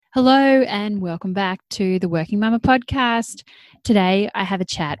Hello and welcome back to the Working Mama podcast. Today I have a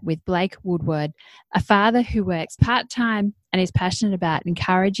chat with Blake Woodward, a father who works part-time and is passionate about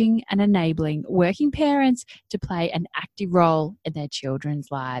encouraging and enabling working parents to play an active role in their children's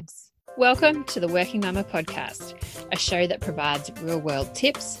lives. Welcome to the Working Mama podcast, a show that provides real-world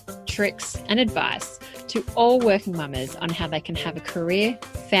tips, tricks and advice to all working mamas on how they can have a career,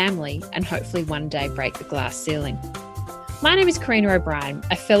 family and hopefully one day break the glass ceiling. My name is Karina O'Brien,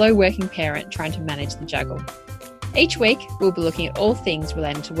 a fellow working parent trying to manage the juggle. Each week, we'll be looking at all things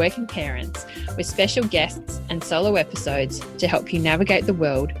related to working parents with special guests and solo episodes to help you navigate the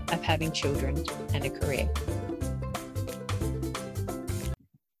world of having children and a career.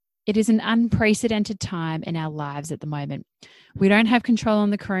 It is an unprecedented time in our lives at the moment. We don't have control on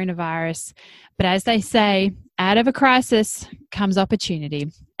the coronavirus, but as they say, out of a crisis comes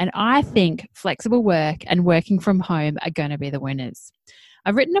opportunity. And I think flexible work and working from home are going to be the winners.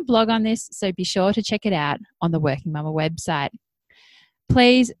 I've written a blog on this, so be sure to check it out on the Working Mama website.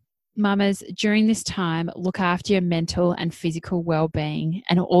 Please, mamas, during this time, look after your mental and physical well-being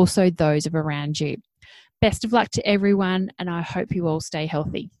and also those of around you. Best of luck to everyone, and I hope you all stay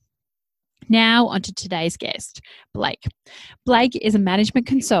healthy. Now on to today's guest, Blake. Blake is a management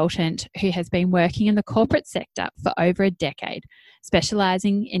consultant who has been working in the corporate sector for over a decade,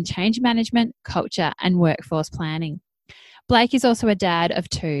 specialising in change management, culture and workforce planning. Blake is also a dad of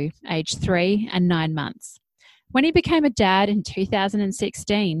two, aged 3 and 9 months. When he became a dad in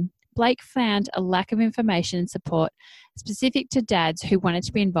 2016, Blake found a lack of information and support specific to dads who wanted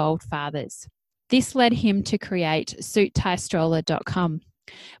to be involved fathers. This led him to create suittiestroller.com.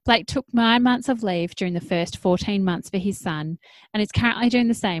 Blake took 9 months of leave during the first 14 months for his son and is currently doing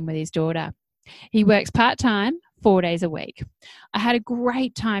the same with his daughter. He works part-time, 4 days a week. I had a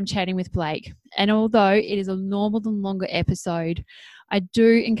great time chatting with Blake, and although it is a normal and longer episode, I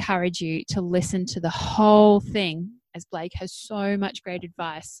do encourage you to listen to the whole thing as Blake has so much great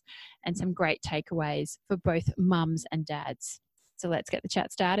advice and some great takeaways for both mums and dads. So let's get the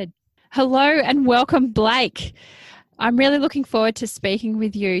chat started. Hello and welcome, Blake. I'm really looking forward to speaking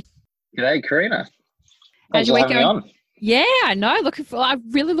with you. G'day, Karina. How's Thanks your for week having going? me on. Yeah, I know.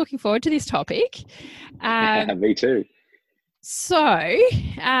 I'm really looking forward to this topic. Me too. So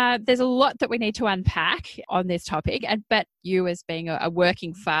there's a lot that we need to unpack on this topic, but you as being a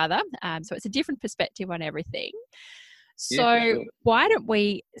working father, so it's a different perspective on everything. So Sure. Why don't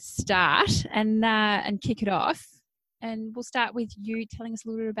we start and kick it off, and we'll start with you telling us a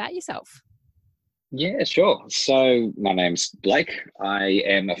little bit about yourself. Yeah, sure. So my name's Blake. I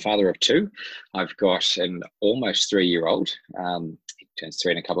am a father of two. I've got an almost 3-year-old. He turns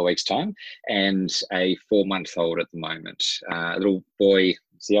 3 in a couple of weeks' time, and a 4-month-old at the moment. A little boy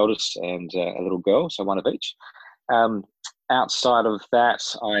is the oldest, and a little girl, so one of each. Outside of that,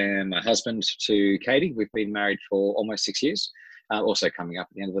 I am a husband to Katie. We've been married for almost 6 years. Also coming up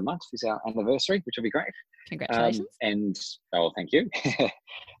at the end of the month is our anniversary, which will be great. Congratulations. Thank you.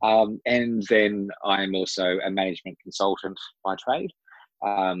 And then I'm also a management consultant by trade,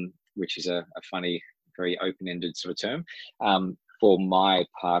 which is a funny, very open-ended sort of term. For my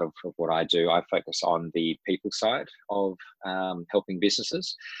part of what I do, I focus on the people side of helping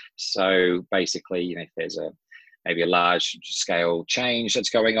businesses. So basically, if there's maybe a large scale change that's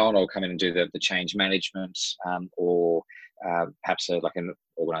going on, I'll come in and do the change management, or perhaps like an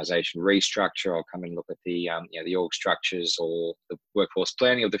organisation restructure. I'll come and look at the org structures or the workforce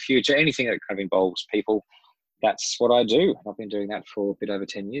planning of the future, anything that kind of involves people. That's what I do. I've been doing that for a bit over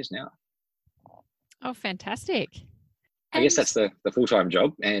 10 years now. Oh, fantastic. I guess that's the full-time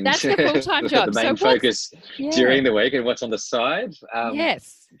job. And that's the full-time job. The main focus during the week and what's on the side.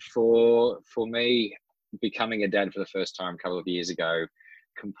 Yes. For me, becoming a dad for the first time a couple of years ago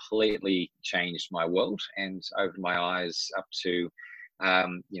completely changed my world and opened my eyes up to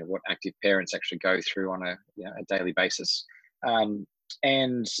what active parents actually go through on a daily basis.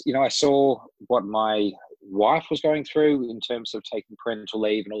 And I saw what my wife was going through in terms of taking parental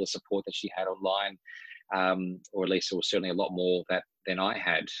leave and all the support that she had online, or at least it was certainly a lot more than I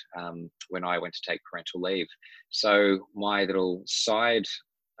had when I went to take parental leave. So my little side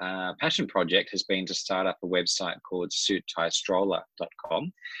passion project has been to start up a website called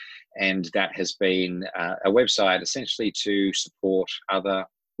suittiestroller.com. And that has been a website essentially to support other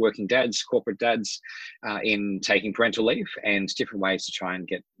working dads, corporate dads, in taking parental leave and different ways to try and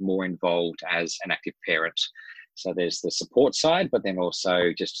get more involved as an active parent. So there's the support side, but then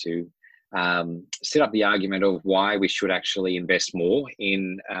also just to set up the argument of why we should actually invest more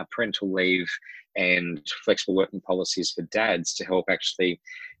in parental leave and flexible working policies for dads to help actually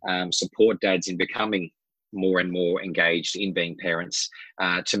support dads in becoming more and more engaged in being parents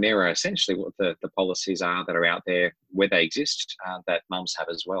to mirror essentially what the policies are that are out there where they exist that mums have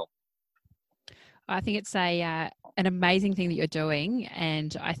as well. I think it's an amazing thing that you're doing,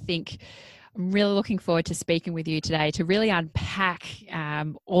 and I think I'm really looking forward to speaking with you today to really unpack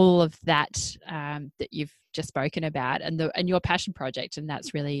all of that that you've just spoken about, and your passion project, and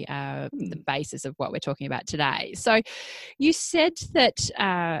that's really the basis of what we're talking about today. So, you said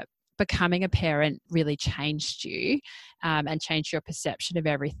that becoming a parent really changed you and changed your perception of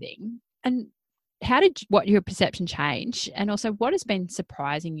everything. And how did your perception change? And also, what has been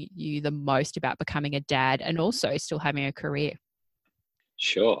surprising you the most about becoming a dad and also still having a career?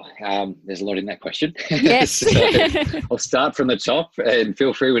 Sure. There's a lot in that question. Yes. So I'll start from the top, and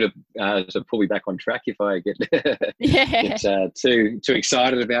feel free to pull me back on track if I get, too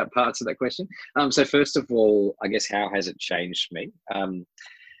excited about parts of that question. So first of all, I guess, how has it changed me?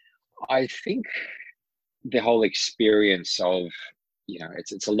 I think the whole experience of,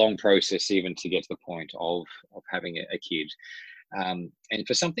 it's a long process even to get to the point of having a kid. And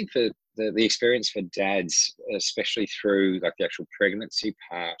for the experience for dads, especially through like the actual pregnancy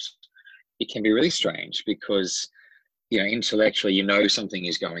part, it can be really strange because, intellectually, something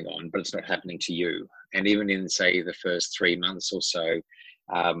is going on, but it's not happening to you. And even in, say, the first 3 months or so,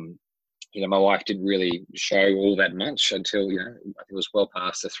 my wife didn't really show all that much until, I think it was well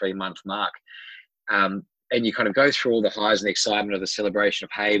past the 3-month mark. And you kind of go through all the highs and the excitement of the celebration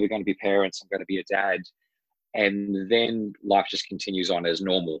of, hey, we're going to be parents, I'm going to be a dad. And then life just continues on as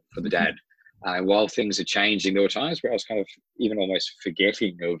normal for the dad. While things are changing, there were times where I was kind of even almost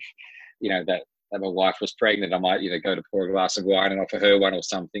forgetting of, that my wife was pregnant. I might, go to pour a glass of wine and offer her one or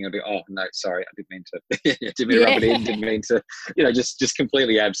something. I'd be, oh no, sorry, I didn't mean to, rub it in. Didn't mean to, just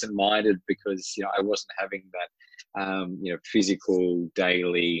completely absent-minded because, I wasn't having that, physical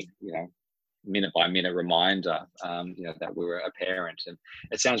daily, minute by minute reminder, that we were a parent. And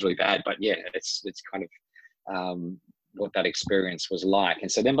it sounds really bad, but yeah, it's kind of what that experience was like.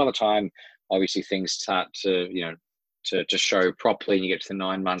 And so then by the time obviously things start to, to show properly and you get to the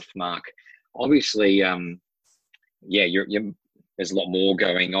 9-month mark, obviously, there's a lot more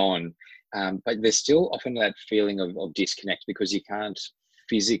going on. But there's still often that feeling of disconnect because you can't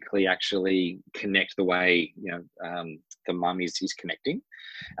physically actually connect the way, the mum is connecting.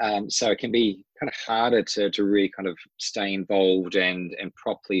 So it can be kind of harder to really kind of stay involved and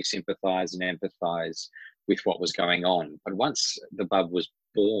properly sympathize and empathize with what was going on. But once the bub was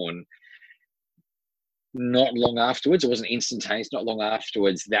born, not long afterwards, it wasn't instantaneous, not long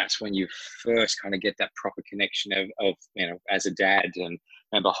afterwards, that's when you first kind of get that proper connection of as a dad. And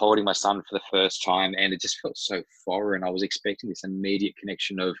I remember holding my son for the first time, and it just felt so foreign. I was expecting this immediate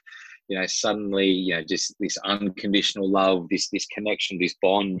connection of, suddenly, just this unconditional love, this connection, this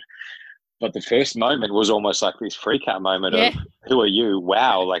bond. But the first moment was almost like this freak out moment of, who are you?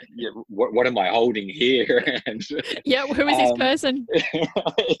 Wow, like, what am I holding here? And who is this person?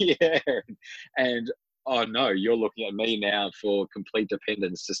 And oh no, you're looking at me now for complete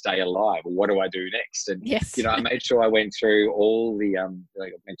dependence to stay alive. What do I do next? And I made sure I went through all the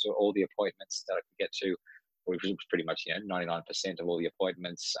appointments that I could get to, which was pretty much 99% of all the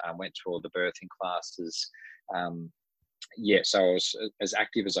appointments. Went through all the birthing classes. So I was as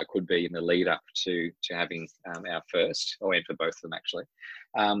active as I could be in the lead up to having our first, or for both of them actually.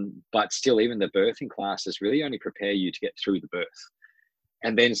 But still, even the birthing classes really only prepare you to get through the birth.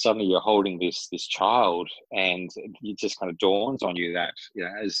 And then suddenly you're holding this child, and it just kind of dawns on you that,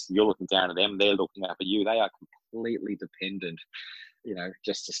 as you're looking down at them, they're looking up at you. They are completely dependent,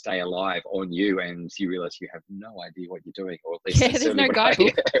 just to stay alive on you. And you realize you have no idea what you're doing, or at least that's there's no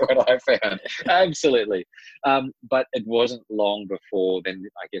guidebook. What I found. Absolutely. But it wasn't long before then,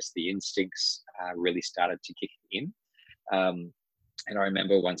 I guess, the instincts really started to kick in. And I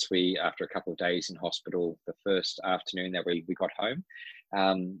remember once after a couple of days in hospital, the first afternoon that we got home,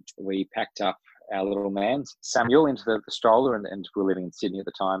 we packed up our little man, Samuel, into the stroller, and we were living in Sydney at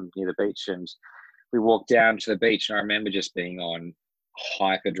the time near the beach. And we walked down to the beach, and I remember just being on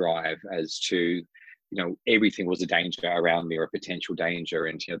hyperdrive as to, everything was a danger around me, or a potential danger.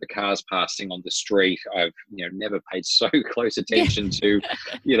 And, the cars passing on the street, I've, never paid so close attention to,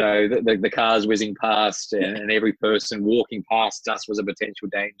 the cars whizzing past, and every person walking past us was a potential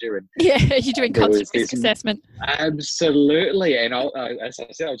danger. And you're doing constant risk assessment. Absolutely. And as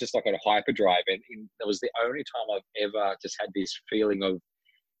I said, I was just like on a hyperdrive, and that was the only time I've ever just had this feeling of,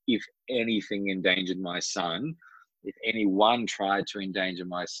 if anything endangered my son, if anyone tried to endanger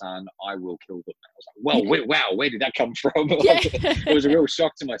my son, I will kill them. I was like, where did that come from? It was a real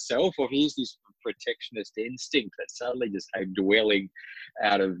shock to myself. Or here's this protectionist instinct that suddenly just came dwelling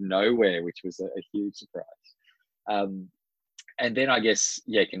out of nowhere, which was a huge surprise. And then I guess,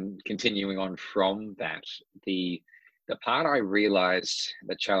 continuing on from that, the part I realized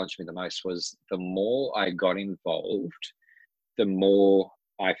that challenged me the most was the more I got involved, the more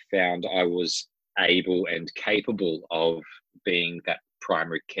I found I was able and capable of being that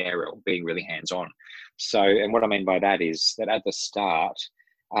primary carer, or being really hands-on. So, and what I mean by that is that at the start,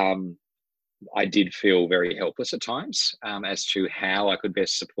 I did feel very helpless at times, as to how I could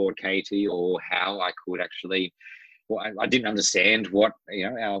best support Katie, or how I could actually. Well, I didn't understand what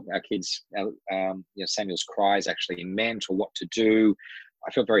our kids, Samuel's cries actually meant, or what to do.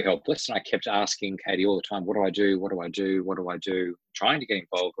 I felt very helpless, and I kept asking Katie all the time, "What do I do? What do I do? What do I do?" Trying to get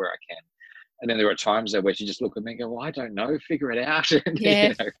involved where I can. And then there were times where she just looked at me and go, "Well, I don't know, figure it out." And,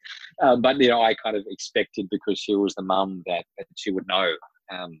 Yeah. But I kind of expected, because she was the mum, that she would know,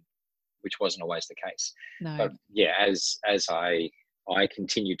 which wasn't always the case. No. But yeah, as I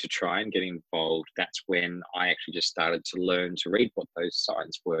continued to try and get involved, that's when I actually just started to learn to read what those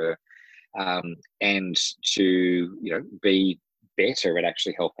signs were, and to be better at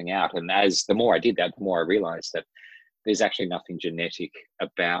actually helping out. And as the more I did that, the more I realized that there's actually nothing genetic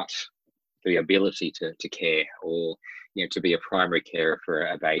about the ability to care, or to be a primary carer for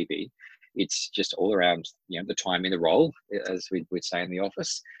a baby. It's just all around the time in the role, as we'd say in the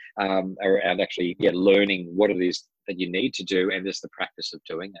office, around actually learning what it is that you need to do, and just the practice of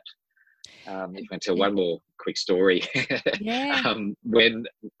doing it. If I can tell one more quick story. Yeah. When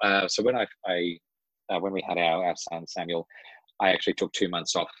we had our son Samuel, I actually took 2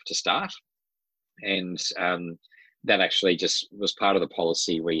 months off to start, and that actually just was part of the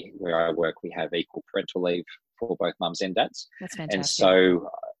policy. Where I work, we have equal parental leave for both mums and dads. That's fantastic. And so,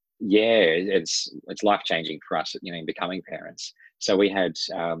 it's life-changing for us, in becoming parents. So we had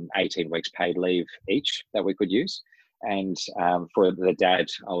 18 weeks paid leave each that we could use. And for the dad,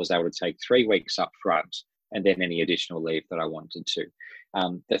 I was able to take 3 weeks up front, and then any additional leave that I wanted to.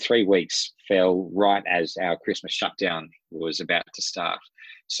 The 3 weeks fell right as our Christmas shutdown was about to start.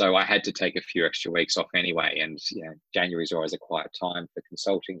 So I had to take a few extra weeks off anyway. And January is always a quiet time for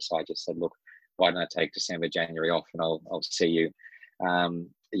consulting. So I just said, look, why don't I take December, January off, and I'll see you,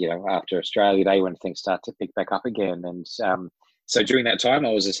 after Australia Day, when things start to pick back up again. And so during that time,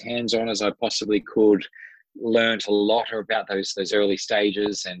 I was as hands-on as I possibly could. Learned a lot about those early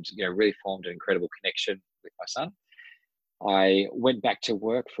stages, and really formed an incredible connection with my son. I went back to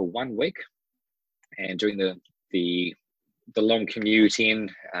work for 1 week, and during the long commute in,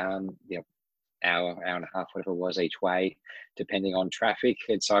 hour and a half, whatever it was each way, depending on traffic.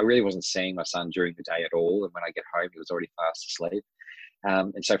 And so I really wasn't seeing my son during the day at all. And when I get home, he was already fast asleep.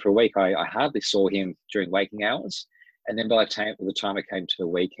 And so for a week, I hardly saw him during waking hours. And then by the time it came to the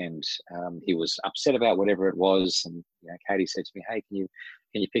weekend, he was upset about whatever it was. And Katie said to me, "Hey,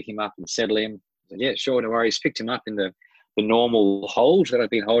 can you pick him up and settle him?" I said, "Yeah, sure, no worries." Picked him up in the normal hold that I've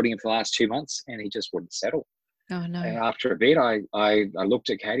been holding him for the last 2 months, and he just wouldn't settle. Oh no! And after a bit, I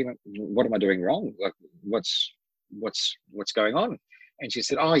looked at Katie and went, "What am I doing wrong? Like, what's going on?" And she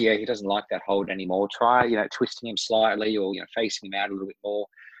said, "Oh yeah, he doesn't like that hold anymore. Try twisting him slightly, or facing him out a little bit more."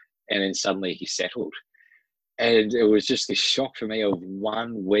 And then suddenly he settled. And it was just this shock for me of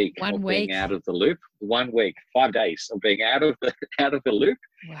 1 week being out of the loop. 1 week, 5 days of being out of the loop.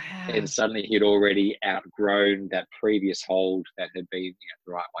 Wow. And suddenly he'd already outgrown that previous hold that had been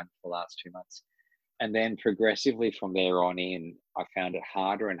the right one for the last 2 months. And then progressively from there on in, I found it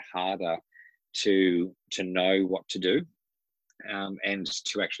harder and harder to know what to do, and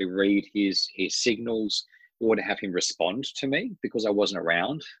to actually read his signals, or to have him respond to me, because I wasn't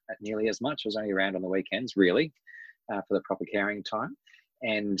around nearly as much. I was only around on the weekends, really, for the proper caring time.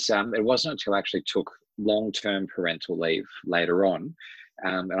 And it wasn't until I actually took long-term parental leave later on,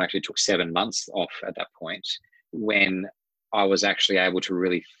 and I actually took 7 months off at that point, when I was actually able to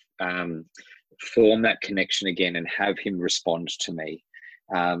really form that connection again and have him respond to me.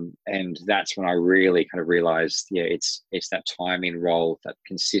 And that's when I really kind of realized, it's that time in role, that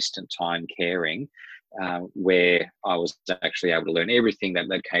consistent time caring, where I was actually able to learn everything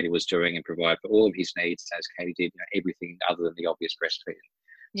that Katie was doing, and provide for all of his needs as Katie did, everything other than the obvious breastfeeding.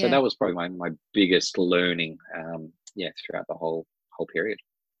 Yeah. So that was probably my biggest learning, throughout the whole period.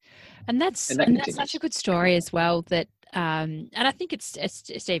 And that's such a good story as well. That and I think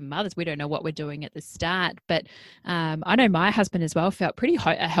it's even mothers, we don't know what we're doing at the start, but I know my husband as well felt pretty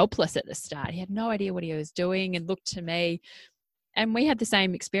helpless at the start. He had no idea what he was doing, and looked to me. And we had the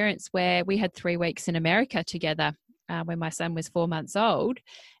same experience where we had 3 weeks in America together when my son was 4 months old.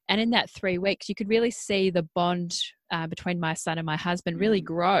 And in that 3 weeks, you could really see the bond between my son and my husband really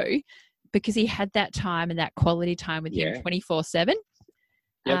grow, because he had that time and that quality time with him 24/7.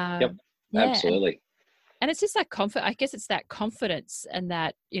 Yep, absolutely. And it's just that I guess it's that confidence, and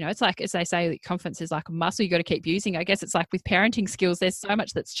that, it's like, as they say, confidence is like a muscle you got to keep using. I guess it's like with parenting skills, there's so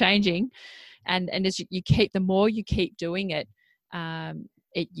much that's changing. And as the more you keep doing it,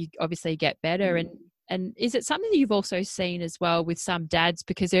 you obviously get better. And is it something that you've also seen as well with some dads?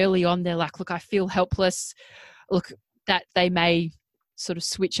 Because early on they're like, look, I feel helpless. Look, that they may sort of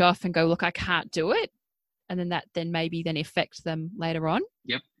switch off and go, look, I can't do it. And then that maybe affect them later on.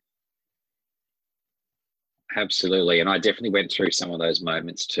 Yep. Absolutely. And I definitely went through some of those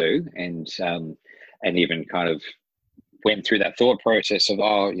moments too. And even kind of went through that thought process of,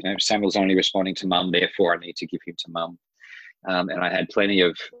 Samuel's only responding to mum, therefore I need to give him to mum. And I had plenty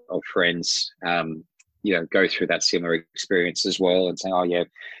of friends, go through that similar experience as well, and saying,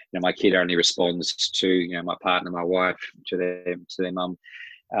 my kid only responds to, my partner, my wife, to their mum.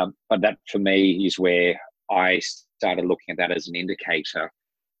 But that for me is where I started looking at that as an indicator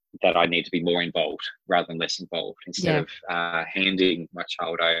that I need to be more involved rather than less involved. Instead of handing my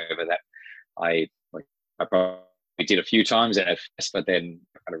child over, that I probably did a few times at first, but then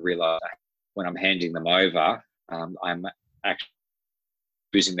I kind of realized when I'm handing them over, I'm actually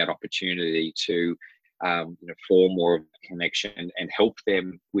using that opportunity to form more of a connection and help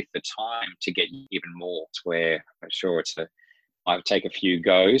them with the time to get even more, to where I'm sure might take a few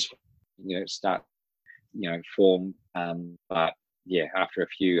goes, start, form, but after a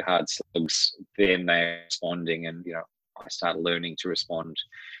few hard slugs, then they're responding, and I start learning to respond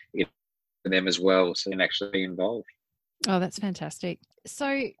for them as well, so they're actually involved. Oh, that's fantastic.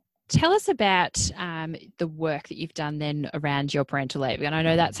 So tell us about the work that you've done then around your parental leave. And I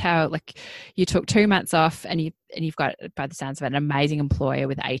know that's how, like, you took 2 months off, and you've got, by the sounds of it, an amazing employer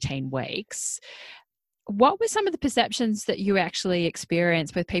with 18 weeks. What were some of the perceptions that you actually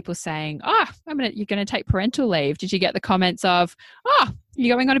experienced with people saying, you're going to take parental leave? Did you get the comments of,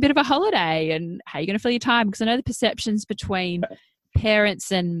 you're going on a bit of a holiday, and how are you going to fill your time? Because I know the perceptions between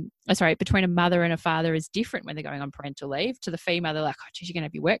between a mother and a father is different when they're going on parental leave. To the female, they're like, geez, you're going to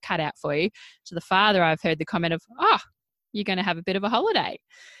have your work cut out for you. To the father, I've heard the comment of, you're going to have a bit of a holiday.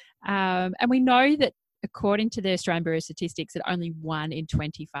 And we know that according to the Australian Bureau of Statistics, that only 1 in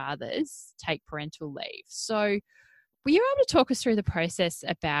 20 fathers take parental leave. So were you able to talk us through the process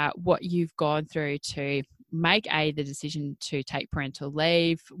about what you've gone through to make the decision to take parental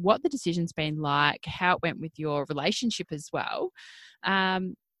leave, what the decision's been like, how it went with your relationship as well?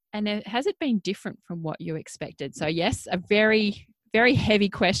 And has it been different from what you expected? So yes, a very, very heavy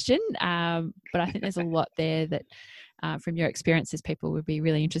question, but I think there's a lot there that from your experiences, people would be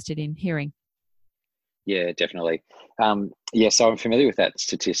really interested in hearing. Yeah, definitely. So I'm familiar with that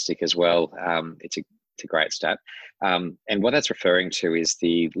statistic as well. It's a great stat. And what that's referring to is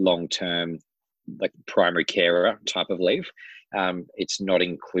the long-term, like, primary carer type of leave. It's not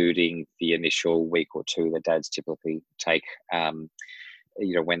including the initial week or 2 that dads typically take,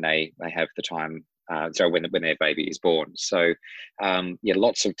 when they have the time, when their baby is born. So,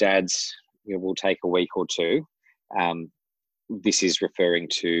 lots of dads will take a week or 2. This is referring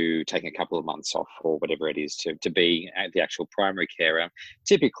to taking a couple of months off, or whatever it is, to be the actual primary carer,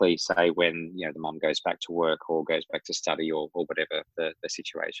 typically, say, when the mum goes back to work or goes back to study, or whatever the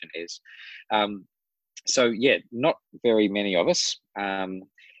situation is. Not very many of us,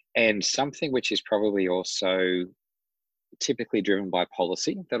 and something which is probably also typically driven by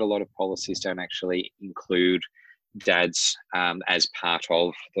policy, that a lot of policies don't actually include dads as part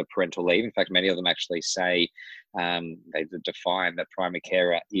of the parental leave. In fact, many of them actually say, they define that primary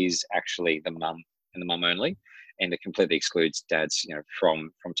carer is actually the mum, and the mum only, and it completely excludes dads,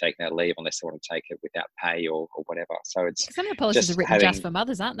 from taking that leave unless they want to take it without pay or whatever. So it's some of the policies are written just for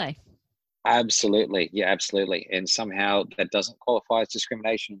mothers, aren't they? Absolutely. Yeah, absolutely. And somehow that doesn't qualify as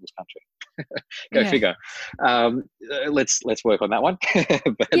discrimination in this country. Go figure. Let's work on that one.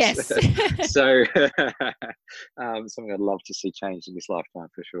 But, yes. So something I'd love to see changed in this lifetime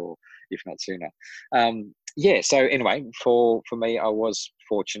for sure, if not sooner. So anyway, for me, I was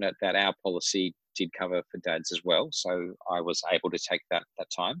fortunate that our policy did cover for dads as well. So I was able to take that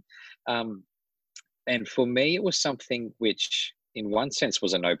time. And for me, it was something which, in one sense,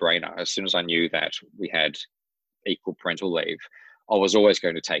 was a no-brainer. As soon as I knew that we had equal parental leave, I was always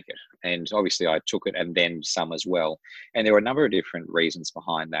going to take it. And obviously I took it, and then some as well. And there were a number of different reasons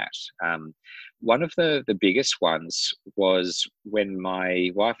behind that. One of the biggest ones was when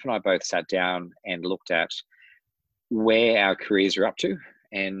my wife and I both sat down and looked at where our careers are up to.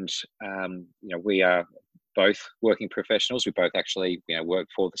 And, we are both working professionals. We both actually, work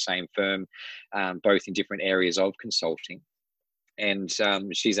for the same firm, both in different areas of consulting. And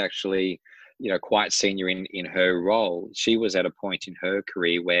she's actually, quite senior in her role. She was at a point in her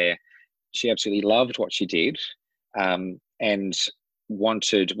career where she absolutely loved what she did, and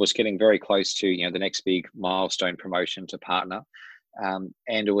was getting very close to, the next big milestone promotion to partner. And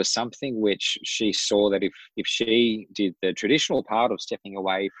it was something which she saw that if she did the traditional part of stepping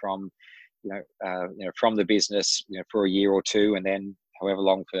away from, from the business, for a year or two, and then however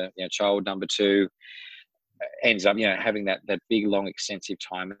long for, child number two, ends up, having that big, long, extensive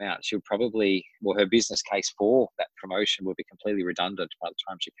time out, she would probably, her business case for that promotion would be completely redundant by the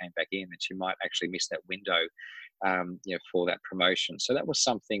time she came back in, and she might actually miss that window, for that promotion. So that was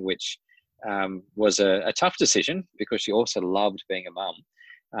something which was a tough decision, because she also loved being a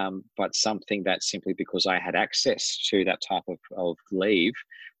mum, but something that simply because I had access to that type of leave,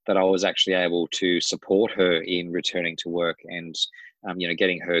 that I was actually able to support her in returning to work and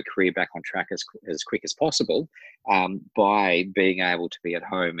getting her career back on track as quick as possible, by being able to be at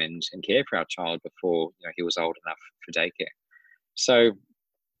home and care for our child before he was old enough for daycare. So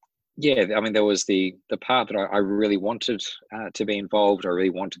yeah, I mean, there was the part that I really wanted to be involved. I really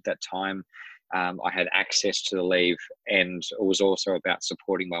wanted that time. I had access to the leave, and it was also about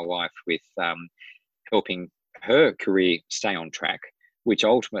supporting my wife with helping her career stay on track, which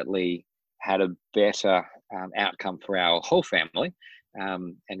ultimately had a better outcome for our whole family.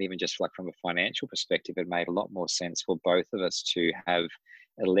 And even just like from a financial perspective, it made a lot more sense for both of us to have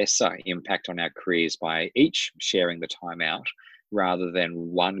a lesser impact on our careers by each sharing the time out, rather than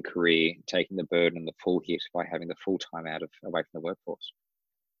one career taking the burden and the full hit by having the full time out away from the workforce.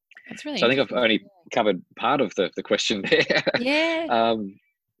 That's really so I think I've only covered part of the question there. Yeah.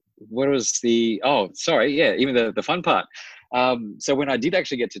 What was even the fun part. So when I did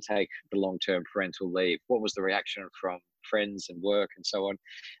actually get to take the long-term parental leave, what was the reaction from friends and work and so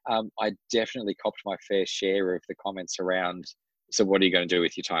on? I definitely copped my fair share of the comments around, so what are you going to do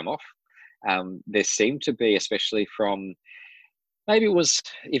with your time off? There seemed to be, especially from, maybe it was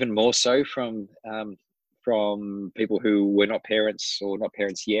even more so from people who were not parents or not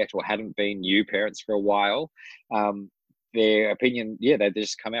parents yet, or hadn't been new parents for a while, their opinion, they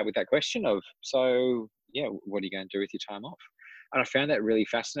just come out with that question of, so what are you going to do with your time off? And I found that really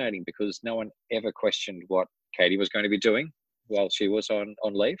fascinating, because no one ever questioned what Katie was going to be doing while she was on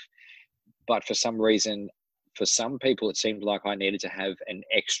leave. But for some reason, for some people, it seemed like I needed to have an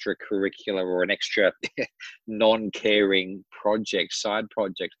extracurricular or an extra non-caring side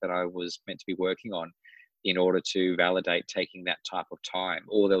project that I was meant to be working on in order to validate taking that type of time.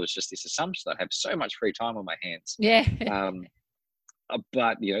 Or there was just this assumption that I have so much free time on my hands. Yeah.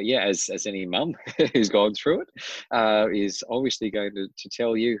 But as any mum who's gone through it, is obviously going to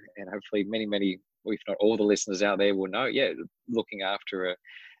tell you, and hopefully many, if not all the listeners out there will know, looking after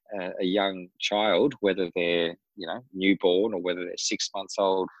a young child, whether they're newborn or whether they're 6 months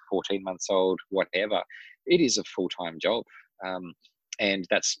old, 14 months old, whatever, it is a full-time job. And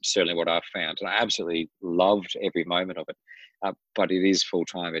that's certainly what I've found. And I absolutely loved every moment of it. But it is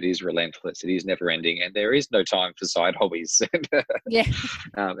full-time, it is relentless, it is never-ending, and there is no time for side hobbies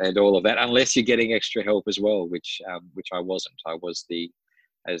and all of that, unless you're getting extra help as well, which I wasn't. I was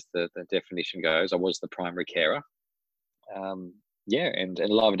as the definition goes, I was the primary carer. And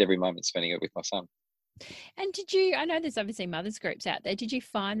loved every moment spending it with my son. And I know there's obviously mothers groups out there, did you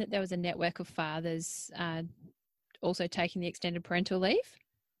find that there was a network of fathers also taking the extended parental leave?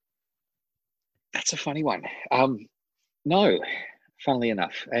 That's a funny one. No, funnily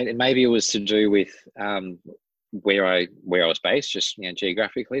enough, and maybe it was to do with where I was based, just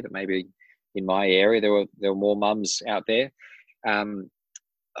geographically. That maybe in my area there were more mums out there.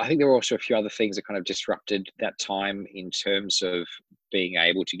 I think there were also a few other things that kind of disrupted that time in terms of being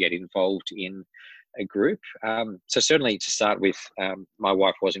able to get involved in a group. So certainly to start with, my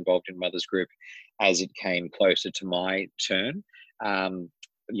wife was involved in mother's group as it came closer to my turn.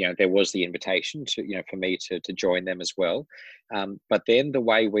 There was the invitation to, for me to join them as well. But then the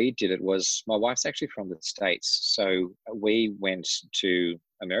way we did it was, my wife's actually from the States. So we went to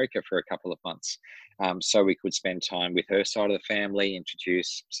America for a couple of months, so we could spend time with her side of the family,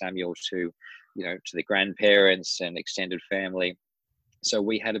 introduce Samuel to the grandparents and extended family. So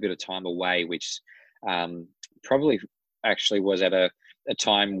we had a bit of time away, which probably actually was at a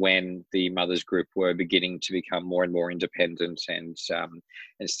time when the mothers group were beginning to become more and more independent and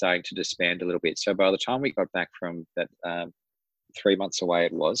starting to disband a little bit. So by the time we got back from that 3 months away,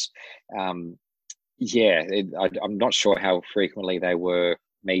 it was, I'm not sure how frequently they were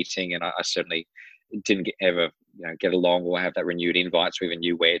meeting, and I certainly didn't ever get along or have that renewed invite, so even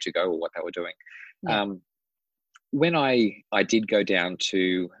knew where to go or what they were doing. Yeah. When I did go down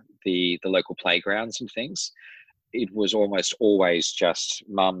to the local playgrounds and things, it was almost always just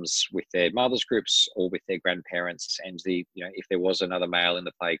mums with their mothers groups or with their grandparents, and if there was another male in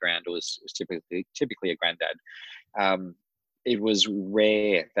the playground, it was typically a granddad. Um, it was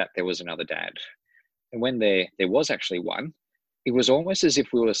rare that there was another dad, and when there was actually one, it was almost as if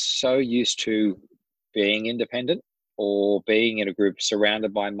we were so used to being independent or being in a group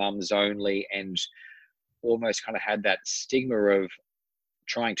surrounded by mums only, and almost kind of had that stigma of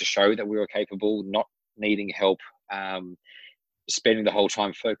trying to show that we were capable, not needing help, spending the whole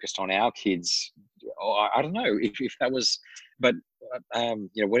time focused on our kids. I don't know if that was, but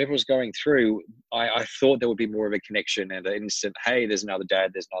whatever was going through, I thought there would be more of a connection and an instant, hey, there's another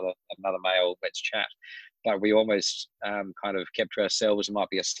dad, there's another male, let's chat. But we almost kind of kept to ourselves. It might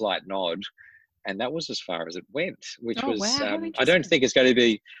be a slight nod, and that was as far as it went. Which was, wow, I don't think it's going to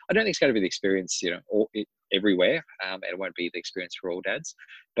be the experience, everywhere, and it won't be the experience for all dads.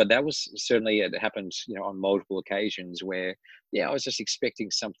 But that was certainly, it happened, on multiple occasions where, I was just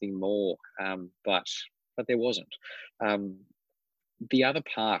expecting something more, but there wasn't. The other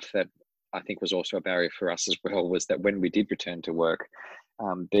part that I think was also a barrier for us as well was that when we did return to work,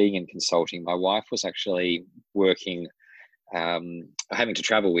 being in consulting, my wife was actually working, having to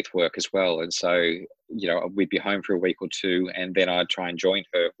travel with work as well. And so, we'd be home for a week or two, and then I'd try and join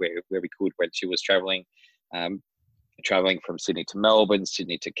her where we could when she was traveling from Sydney to Melbourne,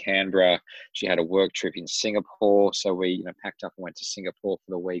 Sydney to Canberra. She had a work trip in Singapore. So we packed up and went to Singapore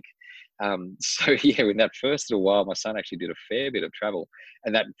for the week. So in that first little while, my son actually did a fair bit of travel,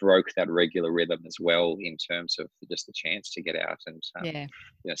 and that broke that regular rhythm as well in terms of just the chance to get out and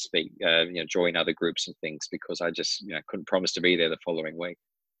speak, join other groups and things, because I just couldn't promise to be there the following week.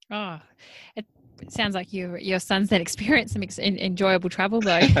 Oh, it sounds like your son's then experienced some enjoyable travel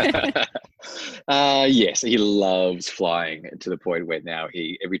though. Yes, he loves flying, to the point where now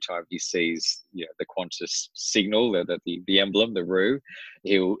every time he sees the Qantas signal, the emblem, the Roo,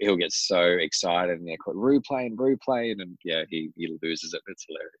 he'll get so excited and call it Roo plane, and he loses it. It's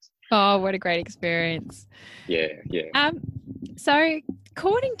hilarious. Oh, what a great experience. Yeah. So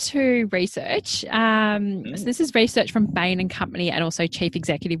according to research, so this is research from Bain and Company and also Chief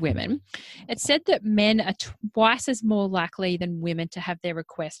Executive Women, it said that men are twice as more likely than women to have their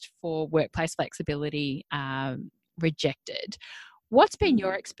request for workplace flexibility rejected. What's been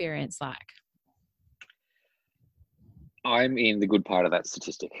your experience like? I'm in the good part of that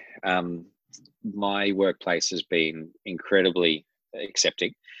statistic. My workplace has been incredibly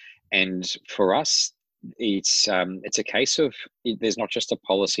accepting. And for us, it's a case of there's not just a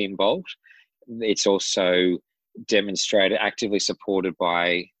policy involved. It's also demonstrated, actively supported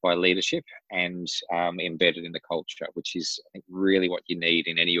by leadership, and embedded in the culture, which is, I think, really what you need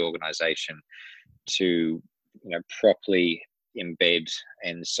in any organisation to properly embed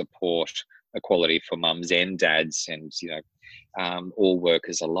and support equality for mums and dads, and all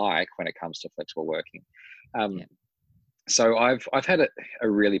workers alike when it comes to flexible working. So I've had a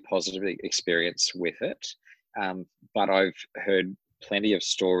really positive experience with it, but I've heard plenty of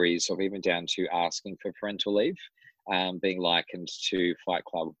stories of even down to asking for parental leave, being likened to Fight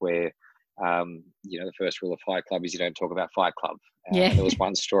Club, where the first rule of Fight Club is you don't talk about Fight Club. There was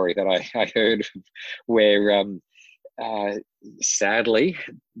one story that I heard where sadly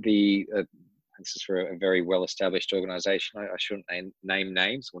this is for a very well-established organisation. I shouldn't name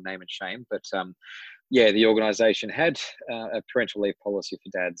names or name and shame, but the organisation had a parental leave policy for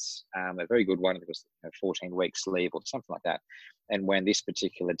dads, a very good one. It was 14 weeks leave or something like that. And when this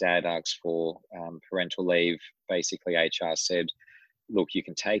particular dad asked for parental leave, basically HR said, look, you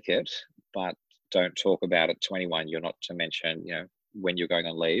can take it, but don't talk about it to anyone. You're not to mention, when you're going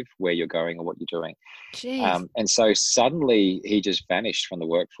on leave, where you're going, or what you're doing. And so suddenly he just vanished from the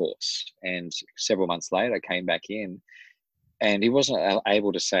workforce. And several months later, came back in, and he wasn't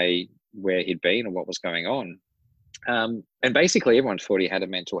able to say where he'd been or what was going on. And basically, everyone thought he had a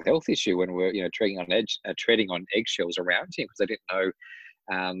mental health issue when we were, treading on eggshells around him, because they didn't know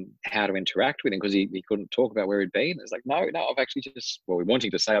how to interact with him, because he couldn't talk about where he'd been. It's like, no, I've actually we're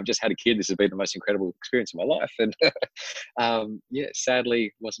wanting to say, I've just had a kid. This has been the most incredible experience of my life. And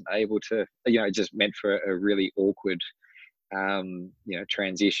sadly wasn't able to, it just meant for a really awkward,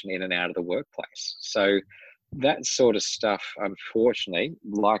 transition in and out of the workplace. So that sort of stuff, unfortunately,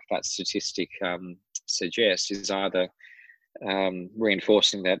 like that statistic suggests, is either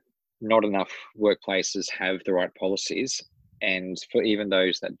reinforcing that not enough workplaces have the right policies, and for even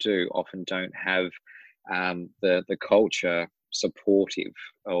those that do, often don't have the culture supportive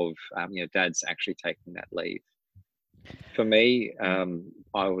of dads actually taking that leave. For me, it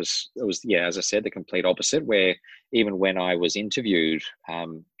was as I said, the complete opposite, where even when I was interviewed,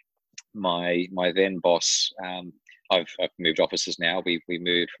 my then boss I've moved offices now. We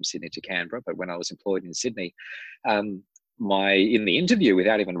moved from Sydney to Canberra, but when I was employed in Sydney, in the interview,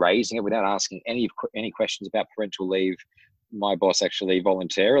 without even raising it, without asking any questions about parental leave, my boss actually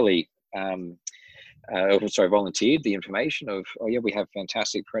voluntarily volunteered the information of, oh yeah, we have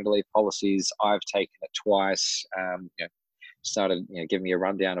fantastic parental leave policies. I've taken it twice. Started giving me a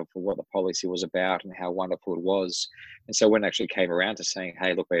rundown of what the policy was about and how wonderful it was. And so when it actually came around to saying,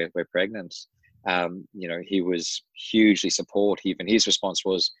 hey, look, we're pregnant, he was hugely supportive, and his response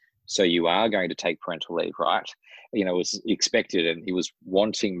was, so you are going to take parental leave, right? It was expected, and he was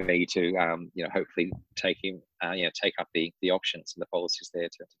wanting me to hopefully take up the options and the policies there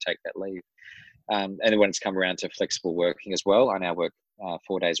to take that leave. And then when it's come around to flexible working as well, I now work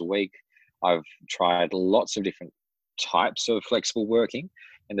 4 days a week. I've tried lots of different types of flexible working,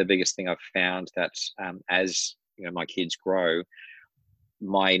 and the biggest thing I've found that as my kids grow,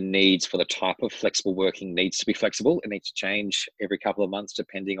 my needs for the type of flexible working needs to be flexible. It needs to change every couple of months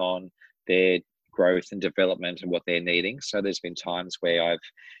depending on their growth and development and what they're needing. So there's been times where I've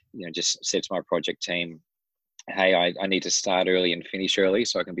just said to my project team, hey, I need to start early and finish early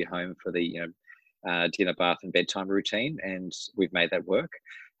so I can be home for the dinner, bath and bedtime routine, and we've made that work.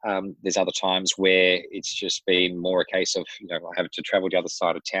 There's other times where it's just been more a case of, I have to travel to the other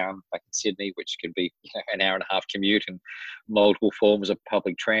side of town back in Sydney, which could be an hour and a half commute and multiple forms of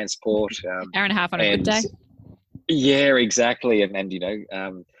public transport. Hour and a half on a good day. Yeah, exactly. And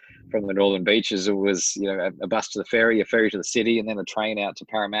from the northern beaches, it was, a bus to the ferry, a ferry to the city, and then a train out to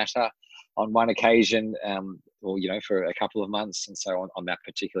Parramatta on one occasion, or, for a couple of months. And so on that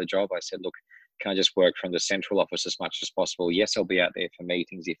particular job, I said, look, can I just work from the central office as much as possible? Yes, I'll be out there for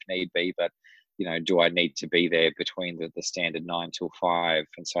meetings if need be, but do I need to be there between the standard 9 till 5?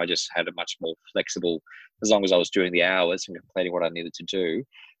 And so I just had a much more flexible, as long as I was doing the hours and completing what I needed to do.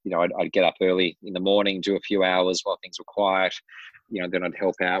 I'd get up early in the morning, do a few hours while things were quiet. Then I'd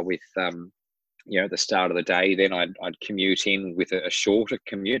help out with at the start of the day. Then I'd commute in with a shorter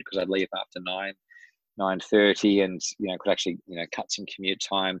commute because I'd leave after 9:30, and could actually cut some commute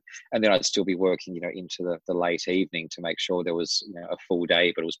time, and then I'd still be working into the late evening to make sure there was a full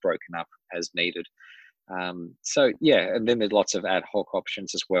day, but it was broken up as needed. So yeah, and then there's lots of ad hoc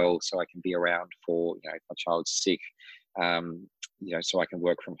options as well, so I can be around for if my child's sick, so I can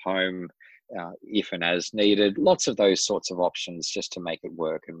work from home if and as needed. Lots of those sorts of options just to make it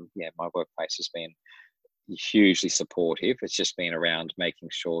work. And yeah, my workplace has been hugely supportive. It's just been around making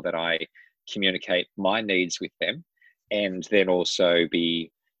sure that I communicate my needs with them, and then also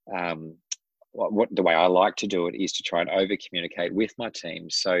be what the way I like to do it is to try and over communicate with my team,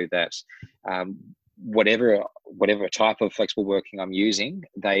 so that whatever type of flexible working I'm using,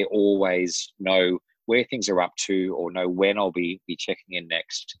 they always know where things are up to, or know when I'll be checking in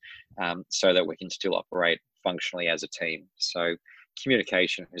next, so that we can still operate functionally as a team. So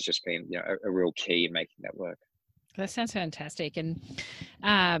communication has just been a real key in making that work. That sounds fantastic. And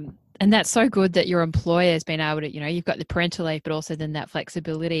that's so good that your employer has been able to, you've got the parental leave, but also then that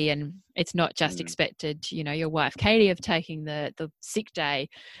flexibility, and it's not just expected, your wife, Katie, of taking the sick day,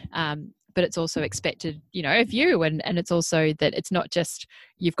 but it's also expected, of you. And it's also that it's not just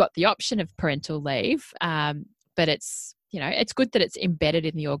you've got the option of parental leave, but it's, it's good that it's embedded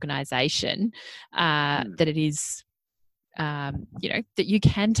in the organisation, that it is, that you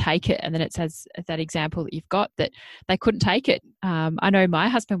can take it. And then it says that example that you've got that they couldn't take it. I know my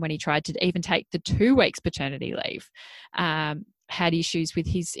husband, when he tried to even take the 2 weeks paternity leave, had issues with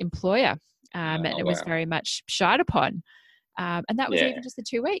his employer, and it was very much shied upon. And that was even just the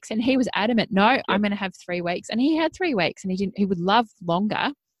 2 weeks. And he was adamant, no, I'm going to have 3 weeks. And he had 3 weeks, and he would love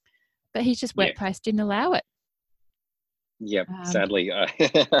longer, but his just workplace didn't allow it. Yep, sadly,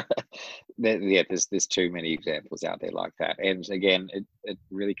 there's too many examples out there like that. And again, it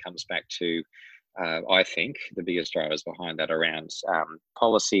really comes back to, I think, the biggest drivers behind that around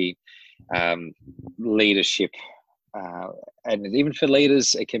policy, leadership, and even for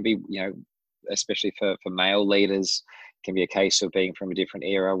leaders, it can be, especially for male leaders, it can be a case of being from a different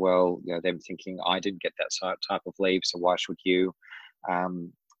era. Well, them thinking, I didn't get that type of leave, so why should you?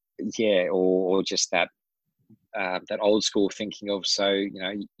 Or just that old school thinking of, so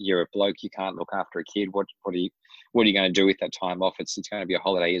you're a bloke, you can't look after a kid, what are you going to do with that time off? It's going to be a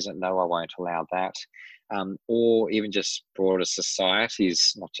holiday, isn't it? No, I won't allow that. Or even just broader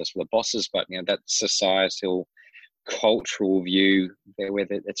societies, not just for the bosses, but that societal cultural view where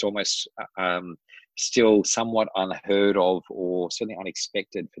it's almost still somewhat unheard of, or certainly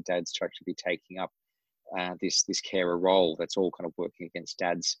unexpected for dads to actually be taking up this carer role. That's all kind of working against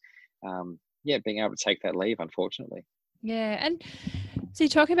dads being able to take that leave, unfortunately. Yeah, and so you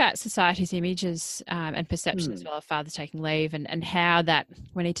talk about society's images and perception as Hmm. well of fathers taking leave, and how that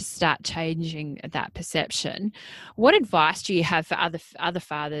we need to start changing that perception. What advice do you have for other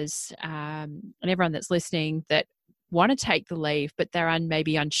fathers and everyone that's listening that want to take the leave, but they're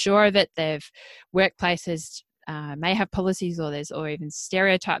maybe unsure of it? They've workplaces may have policies, or even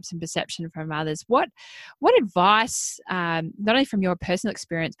stereotypes and perception from others. What advice, not only from your personal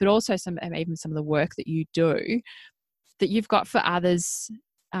experience, but also even some of the work that you do, that you've got for others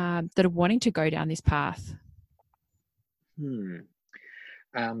that are wanting to go down this path? Hmm.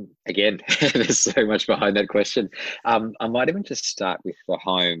 Again, there's so much behind that question. I might even just start with the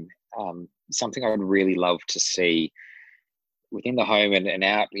home. Something I would really love to see within the home and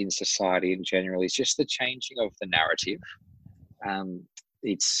out in society in general is just the changing of the narrative. Um,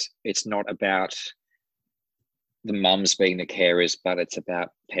 it's not about the mums being the carers, but it's about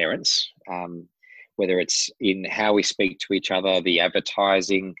parents. Whether it's in how we speak to each other, the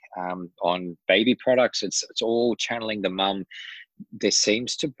advertising on baby products, it's all channeling the mum. There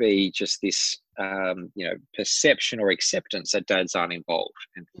seems to be just this perception or acceptance that dads aren't involved.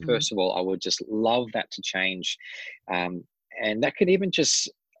 And Mm. first of all, I would just love that to change. And that could even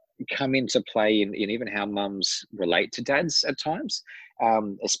just come into play in even how mums relate to dads at times,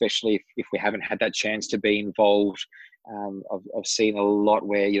 especially if we haven't had that chance to be involved. I've seen a lot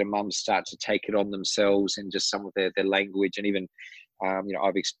where mums start to take it on themselves and just some of their language, and even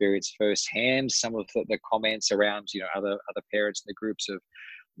I've experienced firsthand some of the comments around other parents in the groups of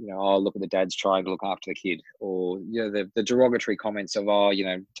oh, look at the dad's trying to look after the kid, or the derogatory comments of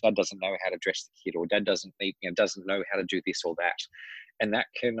dad doesn't know how to dress the kid, or dad doesn't know how to do this or that. And that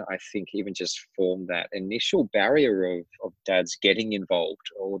can, I think, even just form that initial barrier of dads getting involved,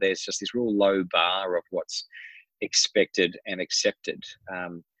 or there's just this real low bar of what's expected and accepted.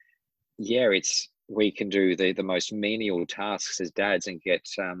 We can do the most menial tasks as dads and get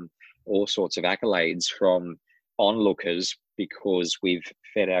all sorts of accolades from onlookers because we've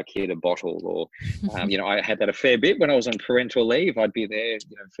fed our kid a bottle, or I had that a fair bit when I was on parental leave. I'd be there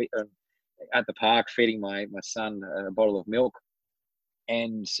at the park feeding my son a bottle of milk,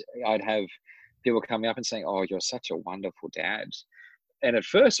 and I'd have people coming up and saying, "Oh, you're such a wonderful dad." And at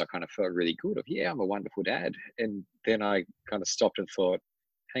first I kind of felt really good of, yeah, I'm a wonderful dad. And then I kind of stopped and thought,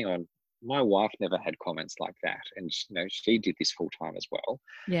 hang on, my wife never had comments like that. And she did this full time as well.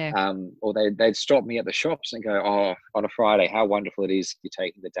 Yeah. Or they'd stop me at the shops and go, oh, on a Friday, how wonderful it is you're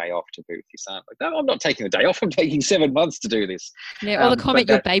taking the day off to be with your son. Like, no, I'm not taking the day off. I'm taking 7 months to do this. Yeah. Or the But comment,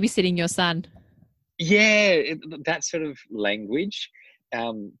 you're babysitting your son. yeah, that sort of language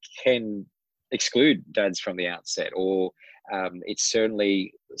can exclude dads from the outset, or it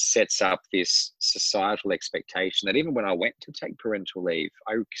certainly sets up this societal expectation that even when I went to take parental leave,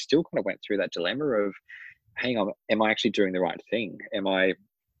 I still kind of went through that dilemma of, hang on, am I actually doing the right thing? Am I,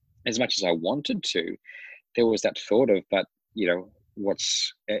 as much as I wanted to, there was that thought of, but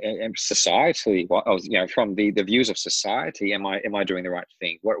what's and societally, what I was, from the views of society, am I doing the right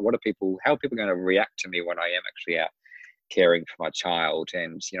thing? What are people, how are people going to react to me when I am actually out caring for my child?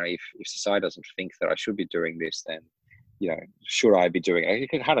 And if society doesn't think that I should be doing this, then should I be doing it?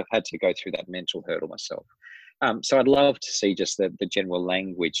 I kind of had to go through that mental hurdle myself. So I'd love to see just the general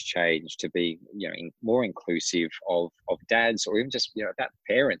language change to be more inclusive of dads, or even just about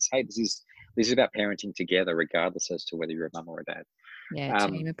parents. Hey, this is about parenting together, regardless as to whether you're a mum or a dad. Yeah.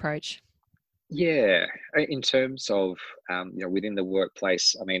 Um, Team approach. yeah, in terms of within the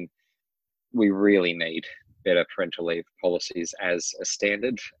workplace, I mean, we really need better parental leave policies as a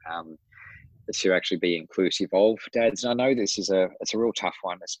standard, to actually be inclusive of dads. And I know it's a real tough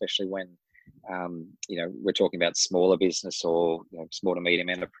one, especially when we're talking about smaller business, or small to medium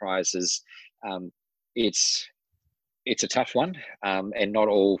enterprises. It's it's a tough one, and not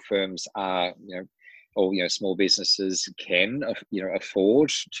all firms are or small businesses can afford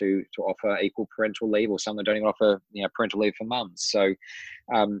to offer equal parental leave, or some that don't even offer parental leave for mums. So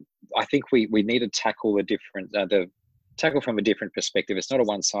I think we need to tackle the tackle from a different perspective. It's not a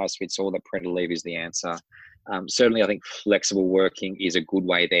one size fits all that parental leave is the answer. Certainly I think flexible working is a good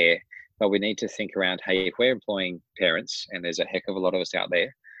way there, but we need to think around, hey, if we're employing parents, and there's a heck of a lot of us out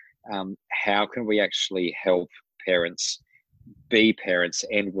there, how can we actually help parents be parents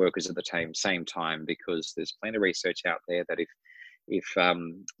and workers at the same time? Because there's plenty of research out there that if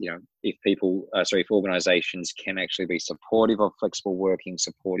organizations can actually be supportive of flexible working,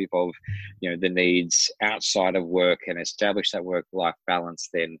 supportive of the needs outside of work, and establish that work-life balance,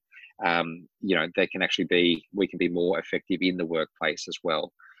 then they can actually we can be more effective in the workplace as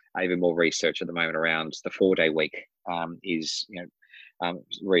well. Even more research at the moment around the 4-day week is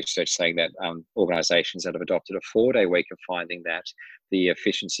research saying that organisations that have adopted a 4-day week are finding that the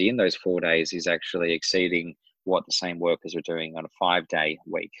efficiency in those 4 days is actually exceeding what the same workers are doing on a 5-day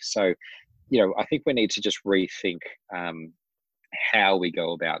week. So, I think we need to just rethink how we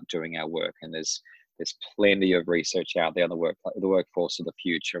go about doing our work. And there's plenty of research out there on the workforce of the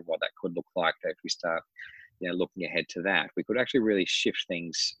future and what that could look like. That if we start, looking ahead to that, we could actually really shift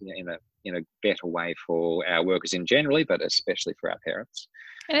things in a better way for our workers in generally, but especially for our parents.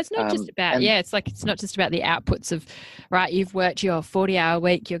 And it's not just about, it's not just about the outputs of, right, you've worked your 40-hour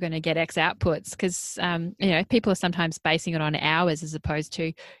week, you're going to get X outputs, because, people are sometimes basing it on hours as opposed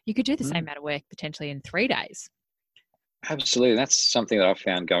to you could do the same amount of work potentially in 3 days. Absolutely. That's something that I've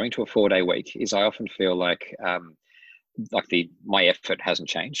found going to a 4-day week is I often feel like my effort hasn't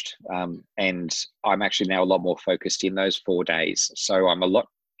changed. And I'm actually now a lot more focused in those 4 days. So I'm a lot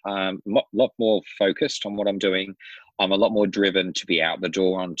more focused on what I'm doing. I'm a lot more driven to be out the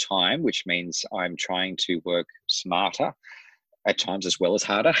door on time, which means I'm trying to work smarter at times as well as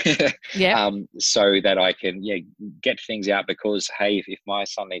harder. So that I can get things out, because hey, if my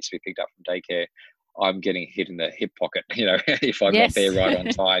son needs to be picked up from daycare, I'm getting hit in the hip pocket, if I'm not there right on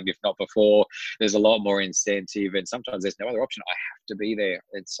time, if not before. There's a lot more incentive, and sometimes there's no other option. I have to be there.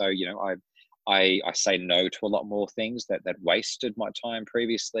 And so, I say no to a lot more things that wasted my time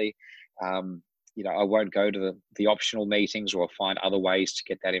previously. I won't go to the optional meetings or find other ways to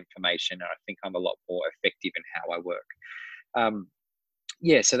get that information. And I think I'm a lot more effective in how I work.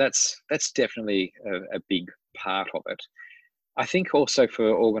 So that's definitely a big part of it. I think also for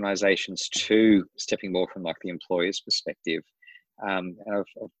organisations too, stepping more from like the employer's perspective, and I've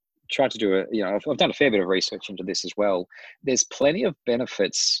tried to do I've done a fair bit of research into this as well. There's plenty of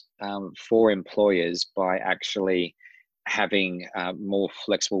benefits for employers by actually having more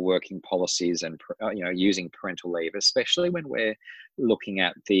flexible working policies and using parental leave, especially when we're looking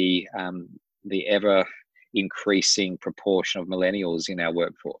at the ever increasing proportion of millennials in our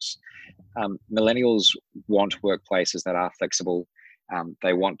workforce. Millennials want workplaces that are flexible.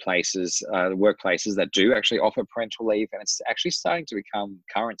 They want workplaces that do actually offer parental leave, and it's actually starting to become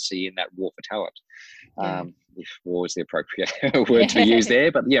currency in that war for talent. If war is the appropriate word to use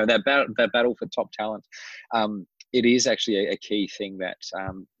there, but that battle for top talent, it is actually a key thing that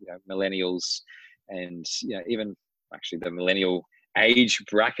millennials and even actually the millennial age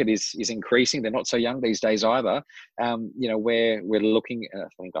bracket is increasing. They're not so young these days either. Where we're looking, I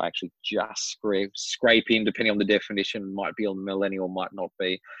think I actually just scrape in, depending on the definition, might be a millennial, might not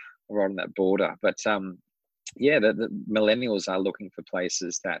be, right on that border. But the millennials are looking for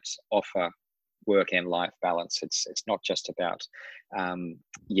places that offer work and life balance. It's not just about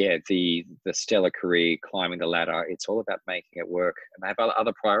the stellar career, climbing the ladder. It's all about making it work, and they have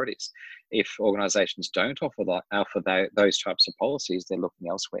other priorities. If organisations don't offer those types of policies, they're looking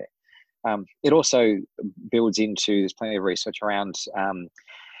elsewhere. It also builds into, there's plenty of research around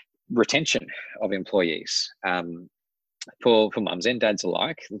retention of employees for mums and dads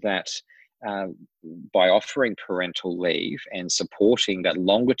alike, that by offering parental leave and supporting that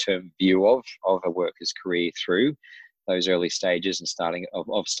longer term view of a worker's career through those early stages and starting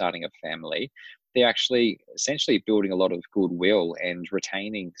a family, they're actually essentially building a lot of goodwill and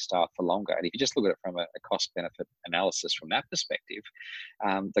retaining staff for longer. And if you just look at it from a cost benefit analysis from that perspective,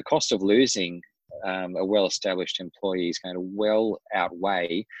 the cost of losing a well-established employee is going to well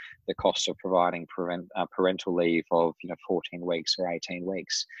outweigh the cost of providing parental leave of 14 weeks or 18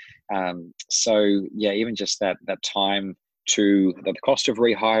 weeks. Even just that time to the cost of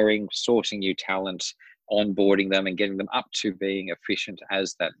rehiring, sourcing new talent, onboarding them, and getting them up to being efficient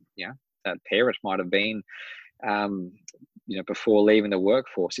as that parent might have been before leaving the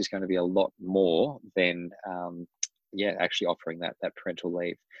workforce, is going to be a lot more than actually offering that parental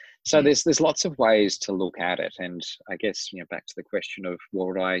leave. So there's lots of ways to look at it. And I guess back to the question of what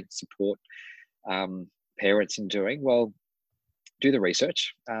would I support parents in doing? Well, do the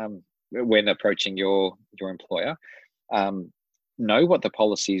research when approaching your employer. Know what the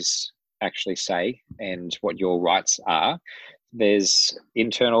policies actually say and what your rights are.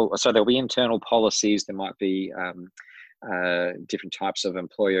 There'll be internal policies. There might be different types of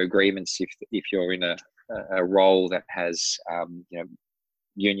employer agreements if you're in a role that has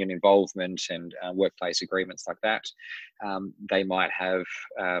union involvement and workplace agreements like that. They might have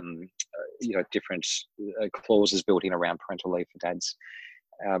different clauses built in around parental leave for dads.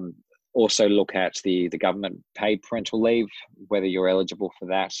 Also look at the government paid parental leave, whether you're eligible for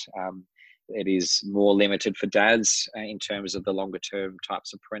that. It is more limited for dads in terms of the longer term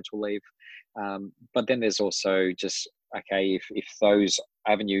types of parental leave. But then there's also just, okay, if those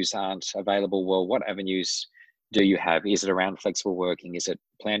avenues aren't available, well, what avenues do you have? Is it around flexible working? Is it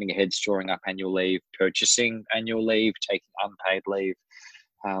planning ahead, storing up annual leave, purchasing annual leave, taking unpaid leave?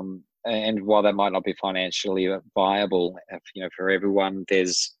 And while that might not be financially viable, for everyone,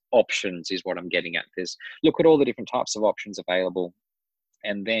 there's options is what I'm getting at. There's look at all the different types of options available,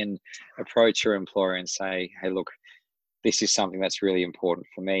 and then approach your employer and say, hey, look, this is something that's really important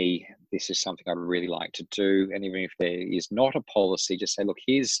for me. This is something I'd really like to do. And even if there is not a policy, just say, look,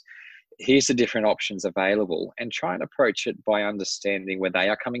 here's the different options available, and try and approach it by understanding where they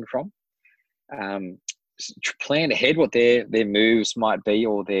are coming from. Plan ahead what their moves might be,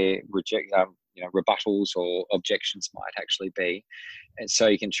 or their rebuttals or objections might actually be. And so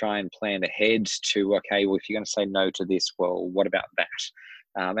you can try and plan ahead to, okay, well, if you're going to say no to this, well, what about that?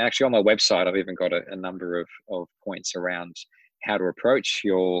 And actually on my website, I've even got a number of points around how to approach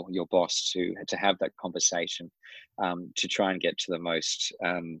your boss to have that conversation, to try and get to the most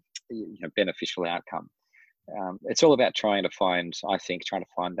beneficial outcome. It's all about trying to find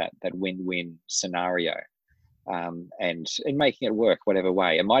that win-win scenario, and making it work whatever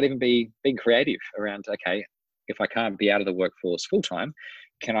way. It might even be being creative around, okay, if I can't be out of the workforce full-time,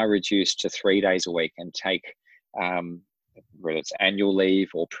 can I reduce to 3 days a week and take whether it's annual leave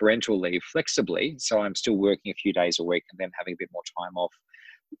or parental leave flexibly, so I'm still working a few days a week and then having a bit more time off.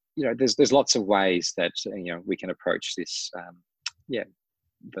 There's lots of ways that we can approach this.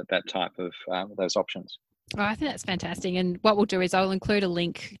 That type of those options. Oh, I think that's fantastic. And what we'll do is I'll include a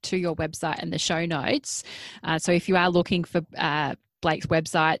link to your website in the show notes. So if you are looking for Blake's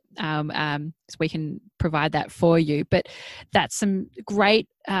website, so we can provide that for you. But that's some great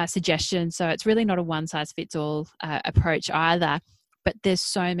suggestions. So it's really not a one-size-fits-all approach either. But there's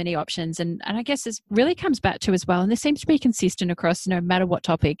so many options. And I guess this really comes back to as well, and this seems to be consistent across no matter what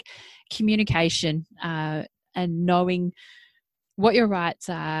topic, communication, and knowing what your rights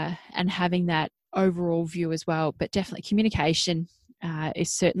are and having that overall view as well. But definitely communication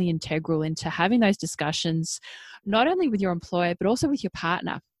is certainly integral into having those discussions, not only with your employer, but also with your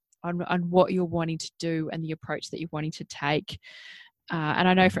partner on what you're wanting to do and the approach that you're wanting to take. And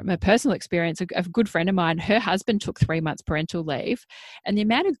I know from a personal experience, a good friend of mine, her husband took 3 months parental leave, and the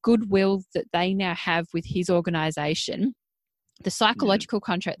amount of goodwill that they now have with his organisation, the psychological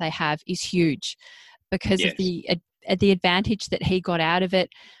contract they have is huge because of the advantage that he got out of it.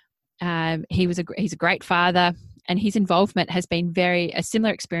 He's a great father, and his involvement has been a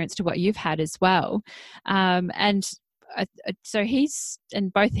similar experience to what you've had as well. So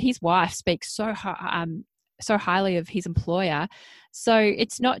both his wife speaks so highly of his employer. So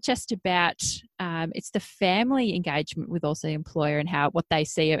it's not just about, it's the family engagement with also the employer and what they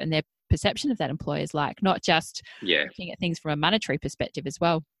see and their perception of that employer is like, not just looking at things from a monetary perspective as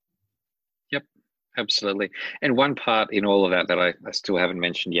well. Yep, absolutely. And one part in all of that I still haven't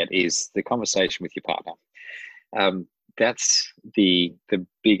mentioned yet is the conversation with your partner. That's the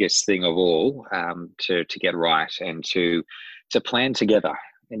biggest thing of all, to get right and to plan together.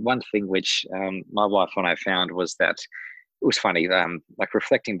 And one thing which my wife and I found was that it was funny, like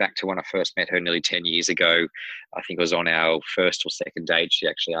reflecting back to when I first met her nearly 10 years ago. I think it was on our first or second date. She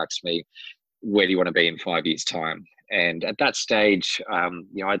actually asked me, where do you want to be in 5 years' time? And at that stage,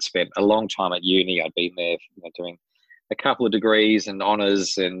 I'd spent a long time at uni. I'd been there doing a couple of degrees and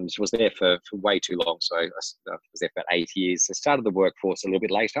honours, and was there for way too long. So I was there for 8 years. I started the workforce a little bit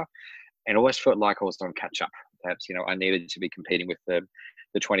later, and always felt like I was on catch up. That I needed to be competing with the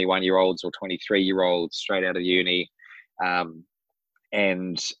 21-year-olds or 23-year-olds straight out of uni.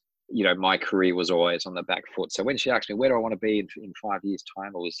 And my career was always on the back foot. So when she asked me, where do I want to be in 5 years'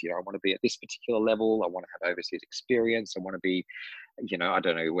 time, I was, I want to be at this particular level. I want to have overseas experience. I want to be, I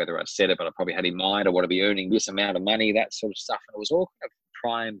don't know whether I said it, but I probably had in mind, I want to be earning this amount of money, that sort of stuff. And it was all kind of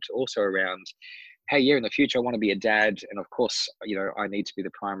primed also around, hey, in the future, I want to be a dad. And of course, I need to be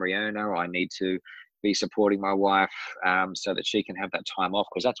the primary earner. I need to be supporting my wife, so that she can have that time off,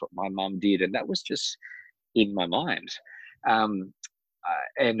 because that's what my mum did. And that was just in my mind.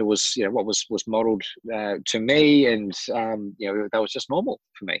 And it was, what was modeled to me, and that was just normal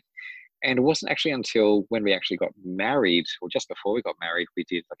for me. And it wasn't actually until when we actually got married, or just before we got married, we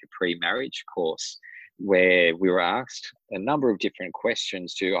did like a pre-marriage course where we were asked a number of different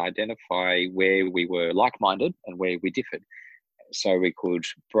questions to identify where we were like-minded and where we differed, so we could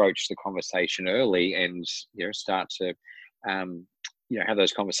broach the conversation early and start to have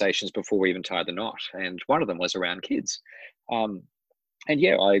those conversations before we even tied the knot. And one of them was around kids. I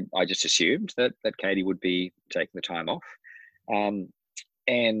just assumed that Katie would be taking the time off,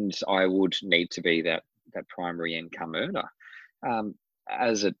 and I would need to be that primary income earner.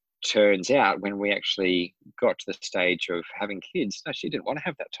 As it turns out when we actually got to the stage of having kids, no, she didn't want to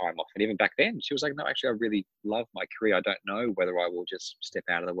have that time off. And even back then, she was like, no, actually, I really love my career. I don't know whether I will just step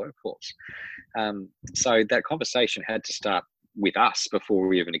out of the workforce. So that conversation had to start with us before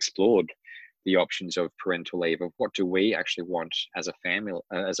we even explored the options of parental leave, of what do we actually want as a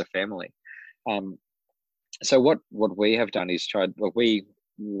family. So what we have done is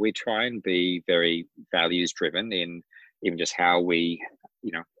we try and be very values driven in even just how we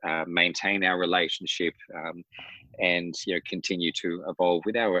maintain our relationship, and continue to evolve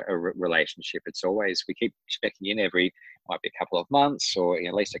with our relationship. It's always, we keep checking in every, might be a couple of months, or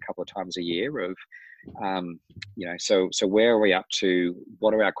at least a couple of times a year of so where are we up to?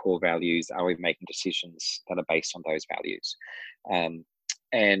 What are our core values? Are we making decisions that are based on those values?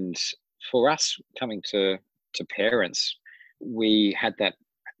 And for us, coming to parents, we had that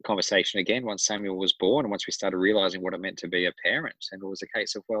conversation again once Samuel was born, and once we started realizing what it meant to be a parent. And it was a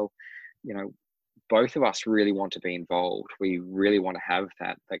case of, well, both of us really want to be involved. We really want to have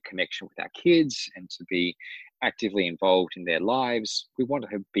that connection with our kids and to be actively involved in their lives. We want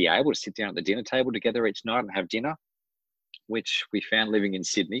to be able to sit down at the dinner table together each night and have dinner, which we found living in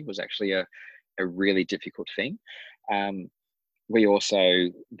Sydney was actually a really difficult thing. We also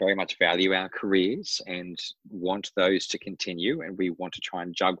very much value our careers and want those to continue. And we want to try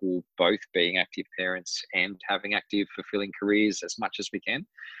and juggle both being active parents and having active, fulfilling careers as much as we can.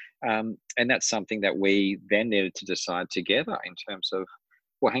 And that's something that we then needed to decide together in terms of,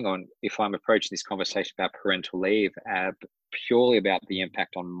 well, hang on, if I'm approaching this conversation about parental leave purely about the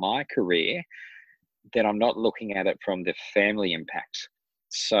impact on my career, then I'm not looking at it from the family impact.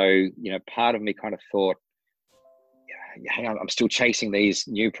 So, part of me kind of thought, hang on, I'm still chasing these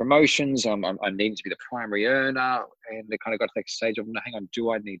new promotions. I'm needing to be the primary earner. And they kind of got to that stage of, no, hang on,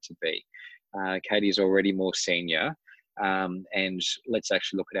 do I need to be? Katie's already more senior. And let's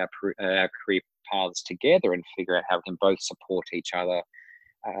actually look at our career paths together and figure out how we can both support each other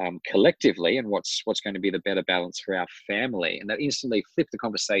collectively, and what's going to be the better balance for our family. And that instantly flipped the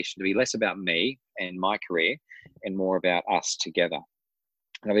conversation to be less about me and my career and more about us together.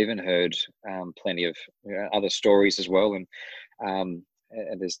 And I've even heard plenty of other stories as well. And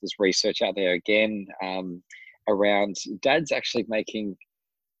there's research out there again around dads actually making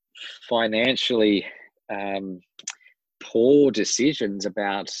financially poor decisions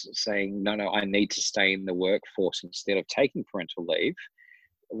about saying, no, I need to stay in the workforce instead of taking parental leave,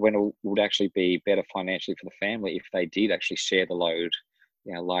 when it would actually be better financially for the family if they did actually share the load,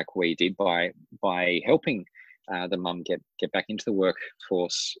 like we did by helping the mum get back into the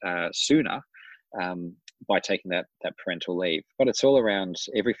workforce sooner by taking that parental leave. But it's all around,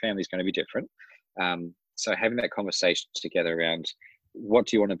 every family is going to be different. So having that conversation together around, what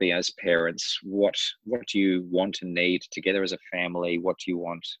do you want to be as parents? What do you want and need together as a family? What do you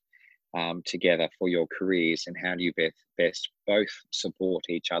want together for your careers? And how do you best both support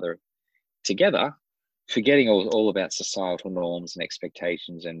each other together, forgetting all about societal norms and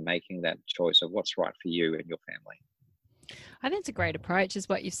expectations, and making that choice of what's right for you and your family? I think it's a great approach, is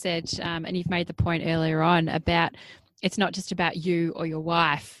what you said. And you've made the point earlier on about, it's not just about you or your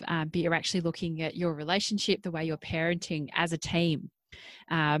wife, but you're actually looking at your relationship, the way you're parenting as a team,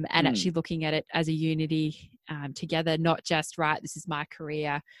 and actually looking at it as a unity together, not just, right, this is my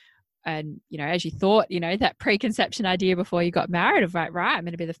career. And, as you thought, that preconception idea before you got married of, right, I'm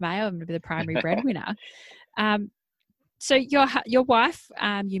going to be the male, I'm going to be the primary breadwinner. So your wife,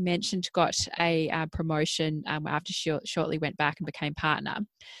 you mentioned, got a promotion after she shortly went back and became partner.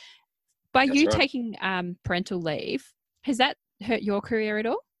 By That's you right. taking parental leave, has that hurt your career at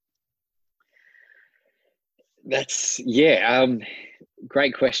all?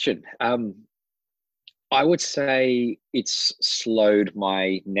 Great question. I would say it's slowed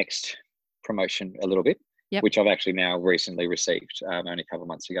my next promotion a little bit, which I've actually now recently received only a couple of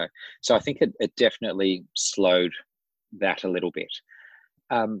months ago. So I think it definitely slowed that a little bit.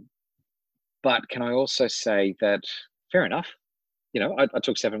 But can I also say that, fair enough, I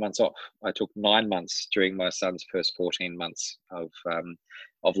took 7 months off. I took 9 months during my son's first 14 months of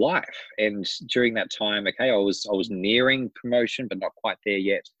life. And during that time, I was nearing promotion, but not quite there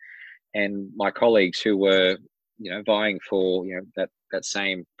yet. And my colleagues who were, vying for, that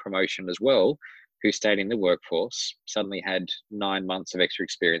same promotion as well, who stayed in the workforce, suddenly had 9 months of extra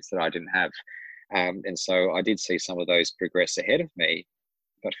experience that I didn't have. And so I did see some of those progress ahead of me,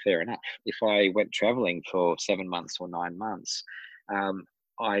 but fair enough. If I went traveling for 7 months or 9 months,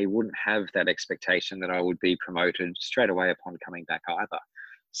 I wouldn't have that expectation that I would be promoted straight away upon coming back either.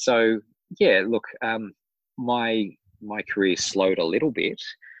 So look, my career slowed a little bit,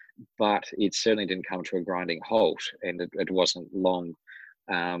 but it certainly didn't come to a grinding halt, and it wasn't long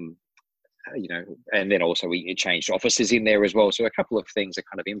Um, and then also we changed offices in there as well. So a couple of things that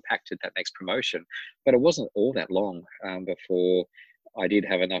kind of impacted that next promotion, but it wasn't all that long before I did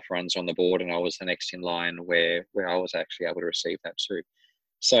have enough runs on the board and I was the next in line where I was actually able to receive that too.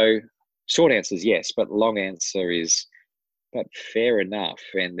 So short answer is yes, but long answer is, but fair enough.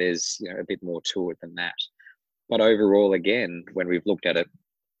 And there's, a bit more to it than that. But overall, again, when we've looked at it,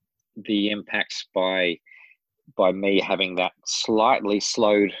 the impacts by me having that slightly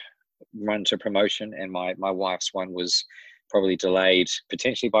slowed run to promotion, and my wife's one was probably delayed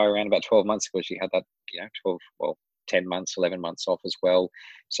potentially by around about 12 months because she had that 10 months 11 months off as well.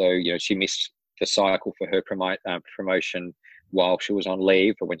 So she missed the cycle for her promotion while she was on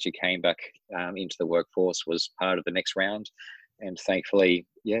leave, but when she came back into the workforce was part of the next round, and thankfully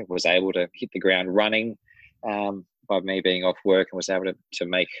was able to hit the ground running by me being off work, and was able to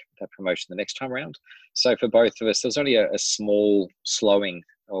make that promotion the next time around. So for both of us, there was only a small slowing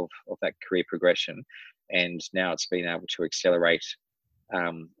of that career progression, and now it's been able to accelerate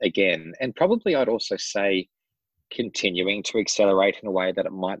again. And probably I'd also say continuing to accelerate in a way that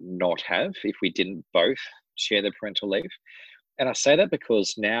it might not have if we didn't both share the parental leave. And I say that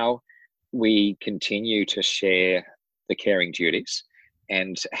because now we continue to share the caring duties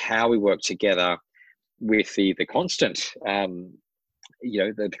and how we work together with the constant,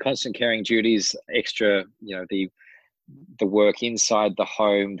 the constant caring duties, extra, the work inside the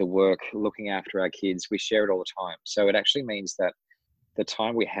home, the work looking after our kids, we share it all the time. So it actually means that the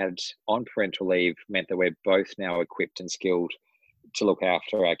time we had on parental leave meant that we're both now equipped and skilled to look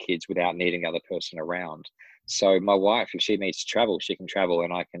after our kids without needing the other person around. So my wife, if she needs to travel, she can travel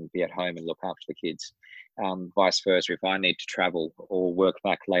and I can be at home and look after the kids. Vice versa, if I need to travel or work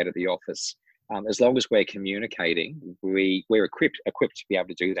back late at the office, as long as we're communicating, we're equipped to be able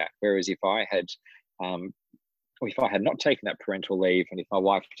to do that. Whereas if I had not taken that parental leave, and if my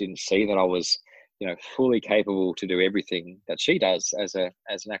wife didn't see that I was, fully capable to do everything that she does as an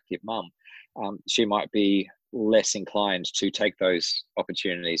active mum, she might be less inclined to take those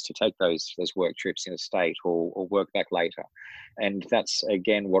opportunities, to take those work trips in a state or work back later. And that's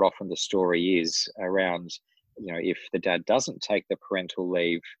again what often the story is around, if the dad doesn't take the parental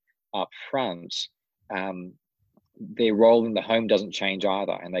leave up front, their role in the home doesn't change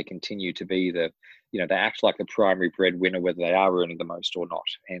either, and they continue to be they act like the primary breadwinner, whether they are earning the most or not,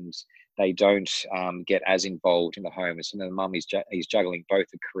 and they don't get as involved in the home. So the mum is juggling both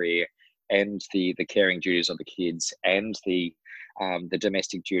the career and the caring duties of the kids and the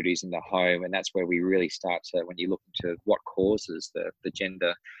domestic duties in the home. And that's where we really start to, when you look into what causes the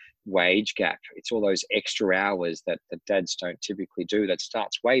gender wage gap, it's all those extra hours that the dads don't typically do, that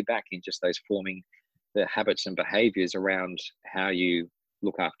starts way back in just those forming the habits and behaviors around how you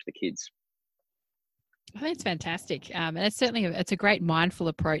look after the kids. I think it's fantastic. And it's certainly it's a great mindful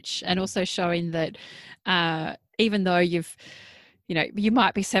approach, and also showing that even though you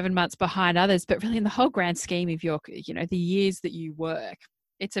might be 7 months behind others, but really in the whole grand scheme of your, the years that you work,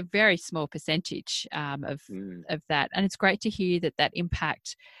 it's a very small percentage of that. And it's great to hear that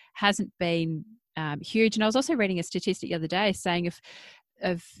impact hasn't been huge. And I was also reading a statistic the other day saying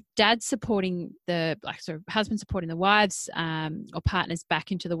of dads supporting husbands supporting the wives or partners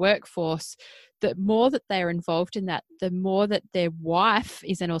back into the workforce, the more that they're involved in that, the more that their wife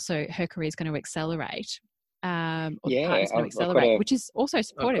is, and also her career is going to accelerate. Or the partner's going to accelerate, which is also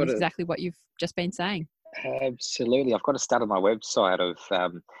supportive of exactly what you've just been saying. Absolutely. I've got a stat on my website of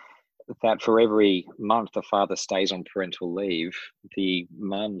that for every month the father stays on parental leave, the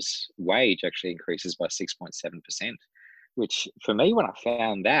mum's wage actually increases by 6.7%, which for me, when I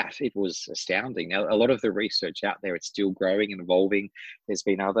found that, it was astounding. Now, a lot of the research out there, it's still growing and evolving. There's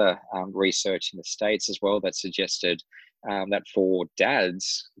been other research in the States as well that suggested that for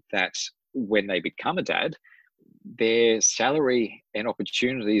dads, that when they become a dad, their salary and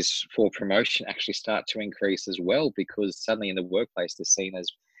opportunities for promotion actually start to increase as well, because suddenly in the workplace they're seen as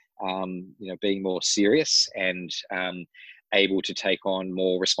being more serious and able to take on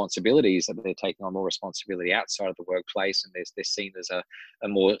more responsibilities, that they're taking on more responsibility outside of the workplace, and they're seen as a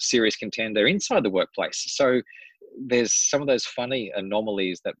more serious contender inside the workplace. So there's some of those funny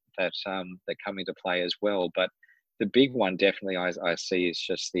anomalies that come into play as well. But the big one definitely I see is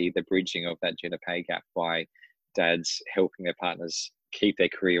just the bridging of that gender pay gap by dads helping their partners keep their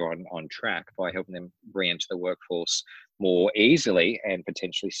career on track by helping them re-enter the workforce more easily and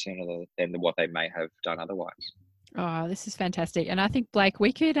potentially sooner than what they may have done otherwise. Oh, this is fantastic. And I think, Blake,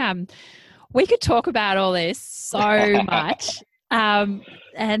 we could talk about all this so much. But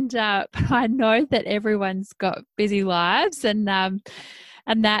I know that everyone's got busy lives, and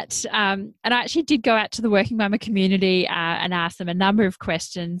And that, and I actually did go out to the Working Mama community and ask them a number of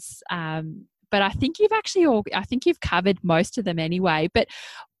questions. But I think you've covered most of them anyway. But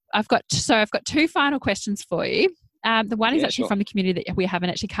I've got two final questions for you. The one is actually sure. from the community that we haven't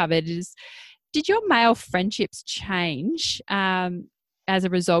actually covered is, did your male friendships change as a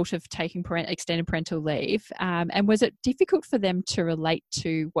result of taking extended parental leave? And was it difficult for them to relate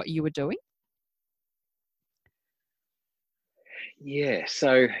to what you were doing? Yeah,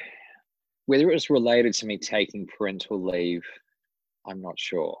 so whether it was related to me taking parental leave, I'm not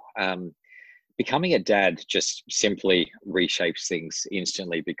sure. Becoming a dad just simply reshapes things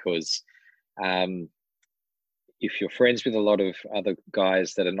instantly because if you're friends with a lot of other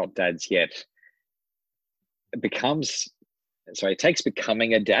guys that are not dads yet, it takes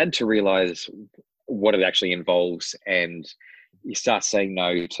becoming a dad to realize what it actually involves, and you start saying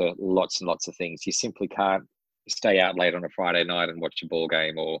no to lots and lots of things. You simply can't stay out late on a Friday night and watch a ball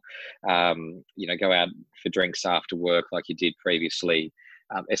game, or go out for drinks after work like you did previously,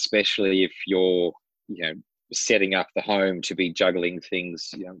 especially if you're setting up the home to be juggling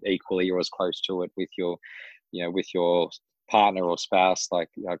things equally or as close to it with your partner or spouse, like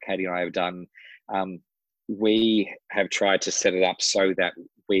Katie and I have done. We have tried to set it up so that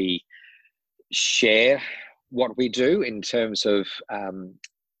we share what we do in terms of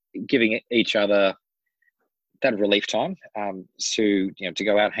giving each other that relief time to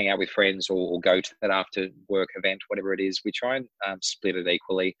go out, hang out with friends, or go to that after work event, whatever it is. We try and split it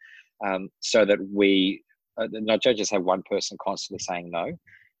equally so that we not just have one person constantly saying no.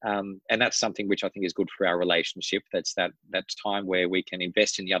 And that's something which I think is good for our relationship. That's that time where we can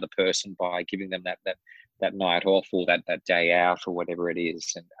invest in the other person by giving them that night off or that day out or whatever it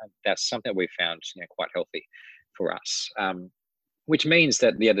is. And that's something that we've found quite healthy for us, which means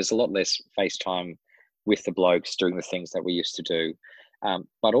that, there's a lot less FaceTime with the blokes doing the things that we used to do.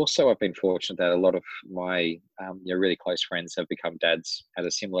 But also I've been fortunate that a lot of my really close friends have become dads at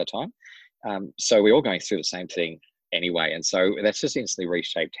a similar time. So we're all going through the same thing anyway. And so that's just instantly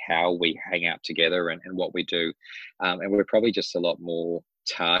reshaped how we hang out together and what we do. And we're probably just a lot more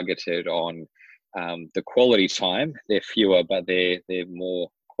targeted on the quality time. They're fewer, but they're more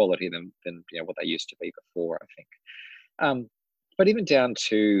quality than what they used to be before, I think. But even down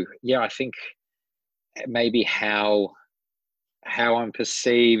to, I think maybe how I'm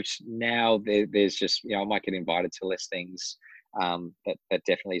perceived now, there's just, I might get invited to less things. That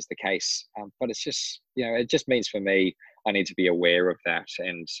definitely is the case. But it's just, it just means for me, I need to be aware of that.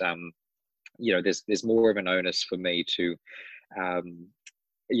 And, there's more of an onus for me to,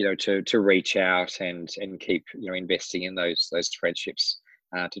 to reach out and keep, investing in those friendships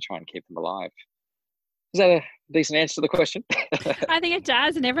to try and keep them alive. Is that a decent answer to the question? I think it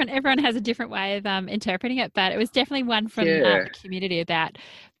does, and everyone has a different way of interpreting it, but it was definitely one from the community about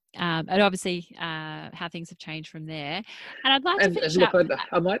and obviously how things have changed from there. And I'd like to finish up.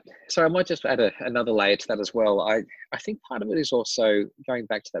 I might just add another layer to that as well. I think part of it is also going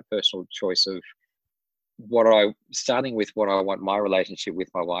back to that personal choice of starting with what I want my relationship with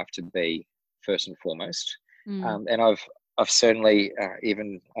my wife to be first and foremost. And I've certainly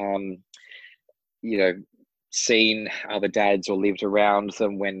even seen other dads or lived around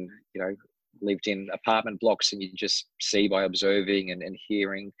them when lived in apartment blocks, and you just see by observing and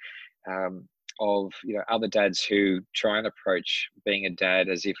hearing of other dads who try and approach being a dad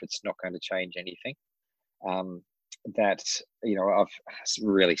as if it's not going to change anything. That I've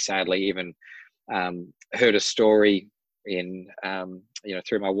really sadly even heard a story in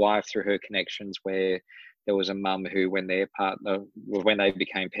through my wife, through her connections, where there was a mum who, when they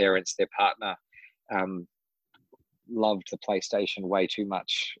became parents, their partner loved the PlayStation way too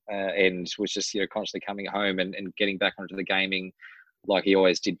much and was just constantly coming home and getting back onto the gaming like he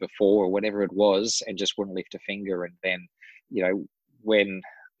always did before or whatever it was, and just wouldn't lift a finger. And then when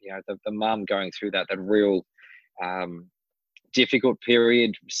the mum going through that real difficult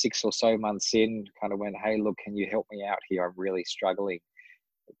period, 6 or so months in, kind of went, hey, look, can you help me out here? I'm really struggling.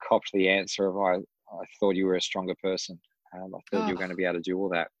 Copped the answer of, I thought you were a stronger person. I thought you were going to be able to do all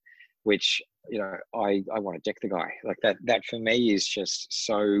that, which I want to deck the guy. Like that for me is just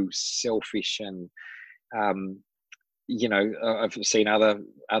so selfish. And I've seen other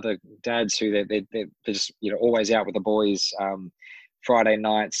dads who they're just always out with the boys Friday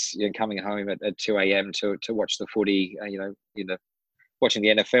nights, coming home at 2 a.m. to watch the footy, watching the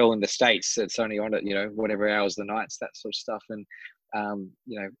NFL in the States. It's only on at whatever hours of the nights, that sort of stuff. And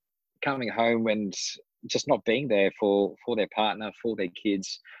coming home and just not being there for their partner, for their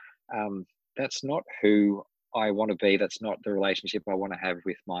kids. That's not who I want to be. That's not the relationship I want to have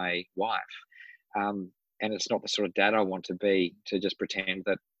with my wife. and it's not the sort of dad I want to be, to just pretend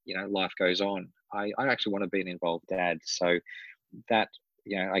that, life goes on. I actually want to be an involved dad. So that,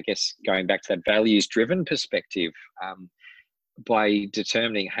 I guess going back to that values driven perspective, by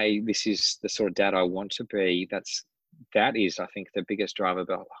determining, hey, this is the sort of dad I want to be, that is, I think, the biggest driver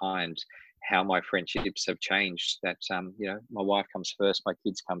behind how my friendships have changed. That, my wife comes first, my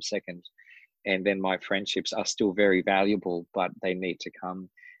kids come second, and then my friendships are still very valuable, but they need to come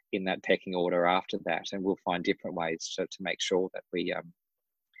in that pecking order after that. And we'll find different ways to make sure that we,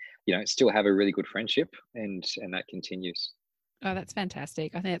 still have a really good friendship, and that continues. Oh, that's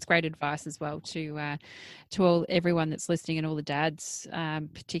fantastic. I think that's great advice as well to everyone that's listening, and all the dads,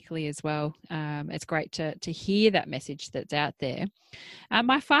 particularly as well. It's great to hear that message that's out there.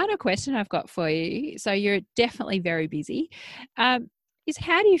 My final question I've got for you, so you're definitely very busy, is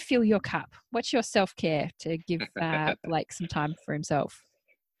how do you fill your cup? What's your self-care to give Blake some time for himself?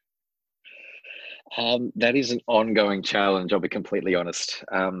 That is an ongoing challenge, I'll be completely honest.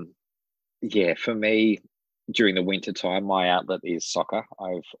 For me, during the winter time, my outlet is soccer.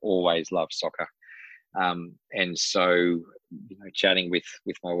 I've always loved soccer. And so, chatting with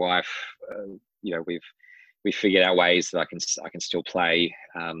my wife, we've figured out ways that I can still play.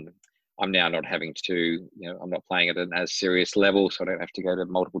 I'm now not having to, I'm not playing at an as serious level, so I don't have to go to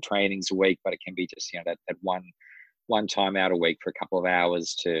multiple trainings a week, but it can be just, that one time out a week for a couple of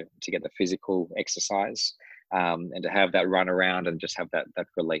hours to get the physical exercise, and to have that run around and just have that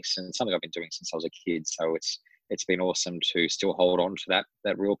release. And it's something I've been doing since I was a kid, so it's been awesome to still hold on to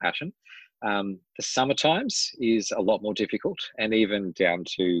that real passion. The summer times is a lot more difficult, and even down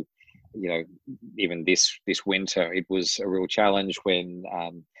to, even this winter, it was a real challenge when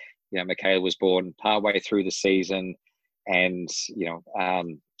Michaela was born partway through the season, and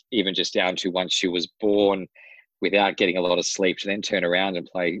even just down to once she was born, without getting a lot of sleep, to then turn around and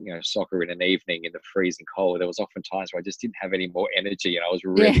play, soccer in an evening in the freezing cold. There was often times where I just didn't have any more energy, and I was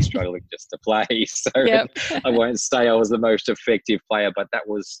really struggling just to play. So I won't say I was the most effective player, but that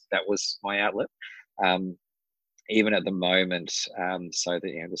was my outlet. Even at the moment, so that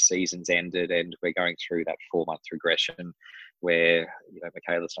the season's ended, and we're going through that 4-month regression where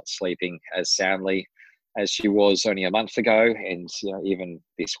Michaela's not sleeping as soundly as she was only a month ago, and even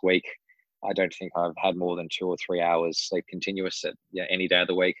this week, I don't think I've had more than 2 or 3 hours sleep continuous at any day of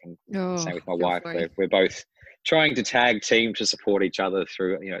the week. And same with my wife. We're both trying to tag team to support each other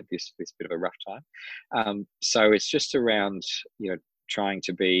through this bit of a rough time. So it's just around trying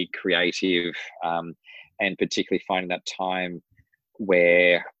to be creative, and particularly finding that time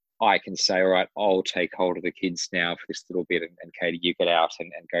where I can say, all right, I'll take hold of the kids now for this little bit, and Katie, you get out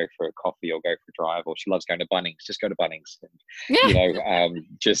and go for a coffee or go for a drive. Or she loves going to Bunnings, just go to Bunnings, and,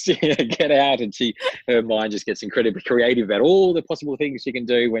 just get out. And her mind just gets incredibly creative about all the possible things she can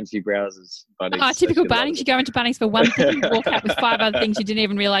do when she browses Bunnings. Oh, typical Bunnings. You go into Bunnings for one thing, you walk out with 5 other things you didn't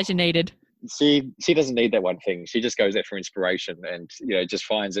even realise you needed. She doesn't need that one thing. She just goes there for inspiration, and just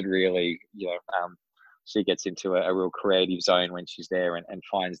finds it really, she gets into a real creative zone when she's there, and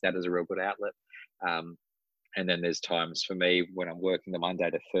finds that as a real good outlet. And then there's times for me when I'm working the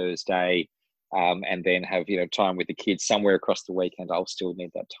Monday to Thursday, and then have time with the kids somewhere across the weekend. I'll still need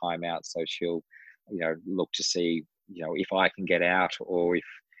that time out, so she'll look to see if I can get out, or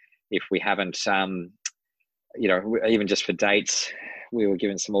if we haven't, even just for dates, we were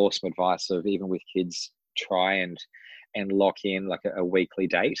given some awesome advice of, even with kids, try and lock in like a weekly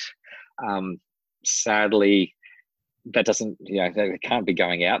date. Sadly, that doesn't, that can't be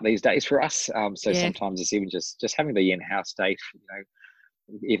going out these days for us. Sometimes it's even just having the in-house date,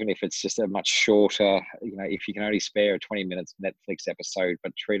 even if it's just a much shorter, if you can only spare a 20 minutes Netflix episode,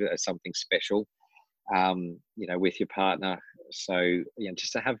 but treat it as something special, with your partner. So,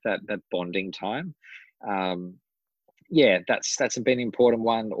 just to have that bonding time. That's been an important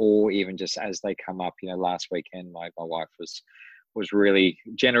one. Or even just as they come up, last weekend, my wife was really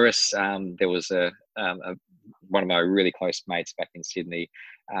generous. There was one of my really close mates back in Sydney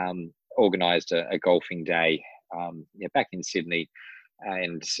organised a golfing day back in Sydney,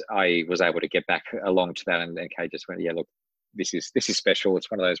 and I was able to get back along to that. And Kay just went, look, this is special.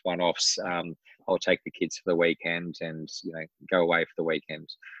 It's one of those one-offs. I'll take the kids for the weekend and go away for the weekend.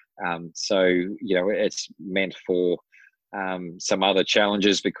 So it's meant for some other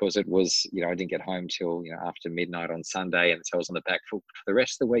challenges, because it was, I didn't get home till, after midnight on Sunday, and so I was on the back foot for the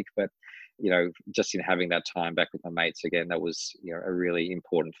rest of the week. But, just in having that time back with my mates again, that was, a really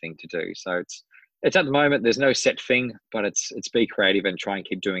important thing to do. So it's at the moment, there's no set thing, but it's be creative and try and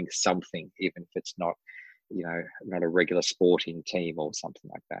keep doing something, even if it's not, not a regular sporting team or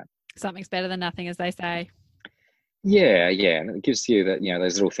something like that. Something's better than nothing, as they say. yeah, and it gives you that,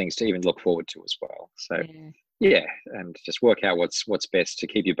 those little things to even look forward to as well. So Yeah. yeah, and just work out what's best to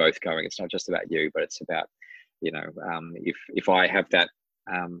keep you both going. It's not just about you, but it's about, if I have that,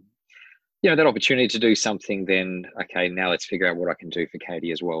 that opportunity to do something, then okay, now let's figure out what I can do for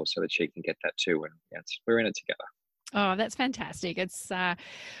Katie as well, so that she can get that too, and we're in it together. Oh, that's fantastic. It's, I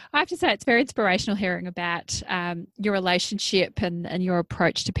have to say, it's very inspirational hearing about your relationship and your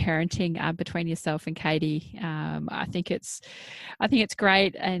approach to parenting between yourself and Katie. I think it's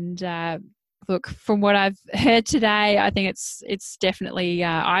great. And look, from what I've heard today, I think it's definitely,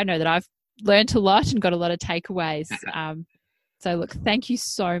 I know that I've learned a lot and got a lot of takeaways. So look, thank you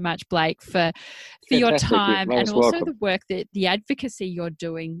so much, Blake, for your time, and also welcome. The work that the advocacy you're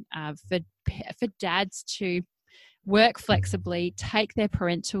doing for dads to work flexibly, take their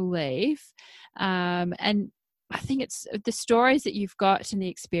parental leave. And I think it's the stories that you've got and the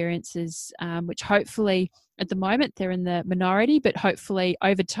experiences, which hopefully at the moment they're in the minority, but hopefully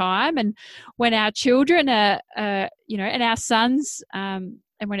over time, and when our children are, and our sons, and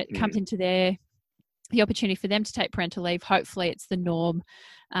when it comes into the opportunity for them to take parental leave, hopefully it's the norm.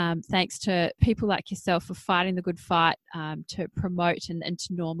 Thanks to people like yourself for fighting the good fight to promote and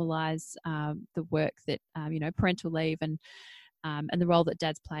to normalise the work that, parental leave and the role that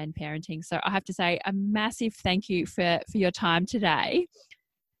dads play in parenting. So I have to say a massive thank you for your time today.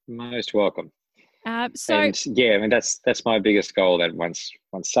 Most welcome. And that's my biggest goal, that once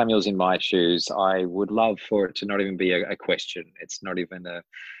Samuel's in my shoes, I would love for it to not even be a question. It's not even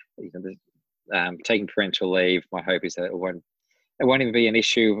taking parental leave. My hope is that it won't even be an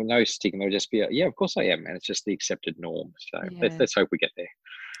issue. No stigma. It'll just be of course I am, and it's just the accepted norm. So let's hope we get there.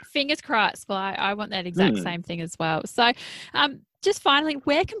 Fingers crossed. Well, I want that exact same thing as well. So just finally,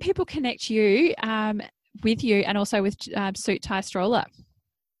 where can people connect you with you and also with Suit Tie Stroller?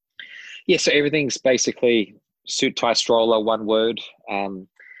 Yeah, so everything's basically Suit Tie Stroller, one word.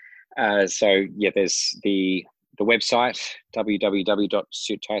 There's the website,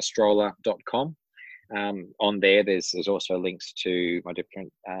 www.suittieStroller.com. On there's also links to my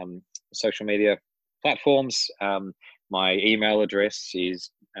different social media platforms. My email address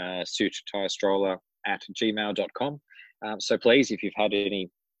is suittieStroller@gmail.com. So please, if you've had any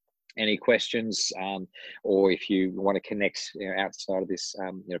questions, or if you want to connect outside of this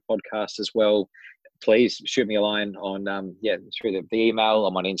podcast as well, please shoot me a line on through the email.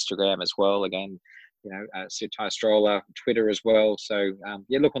 I'm on Instagram as well, again, Suit Tie Stroller, Twitter as well. So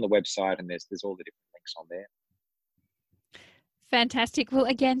look on the website, and there's all the different links on there. Fantastic. Well,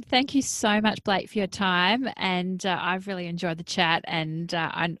 again, thank you so much, Blake, for your time. And I've really enjoyed the chat. And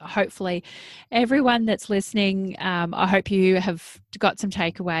hopefully everyone that's listening, I hope you have got some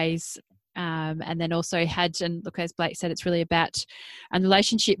takeaways. And then also and look, as Blake said, it's really about a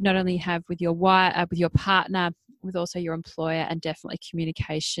relationship not only you have with your wife, with your partner, with also your employer, and definitely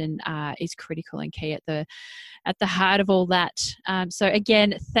communication is critical and key at the heart of all that. So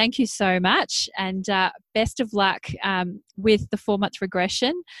again, thank you so much, and best of luck with the 4-month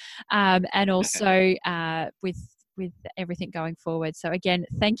regression, and also with everything going forward. So again,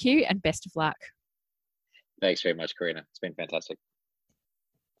 thank you and best of luck. Thanks very much, Karina. It's been fantastic.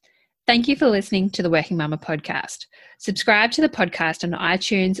 Thank you for listening to the Working Mama podcast. Subscribe to the podcast on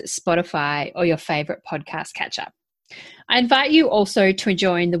iTunes, Spotify, or your favorite podcast catcher. I invite you also to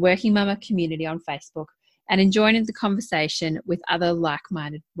join the Working Mama community on Facebook and join in the conversation with other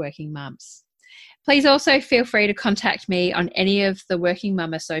like-minded working mums. Please also feel free to contact me on any of the Working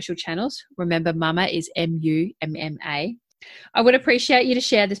Mama social channels. Remember, Mama is MUMMA. I would appreciate you to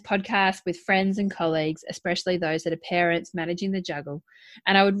share this podcast with friends and colleagues, especially those that are parents managing the juggle.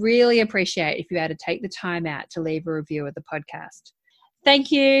 And I would really appreciate if you had to take the time out to leave a review of the podcast.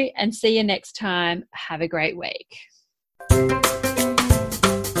 Thank you, and see you next time. Have a great week.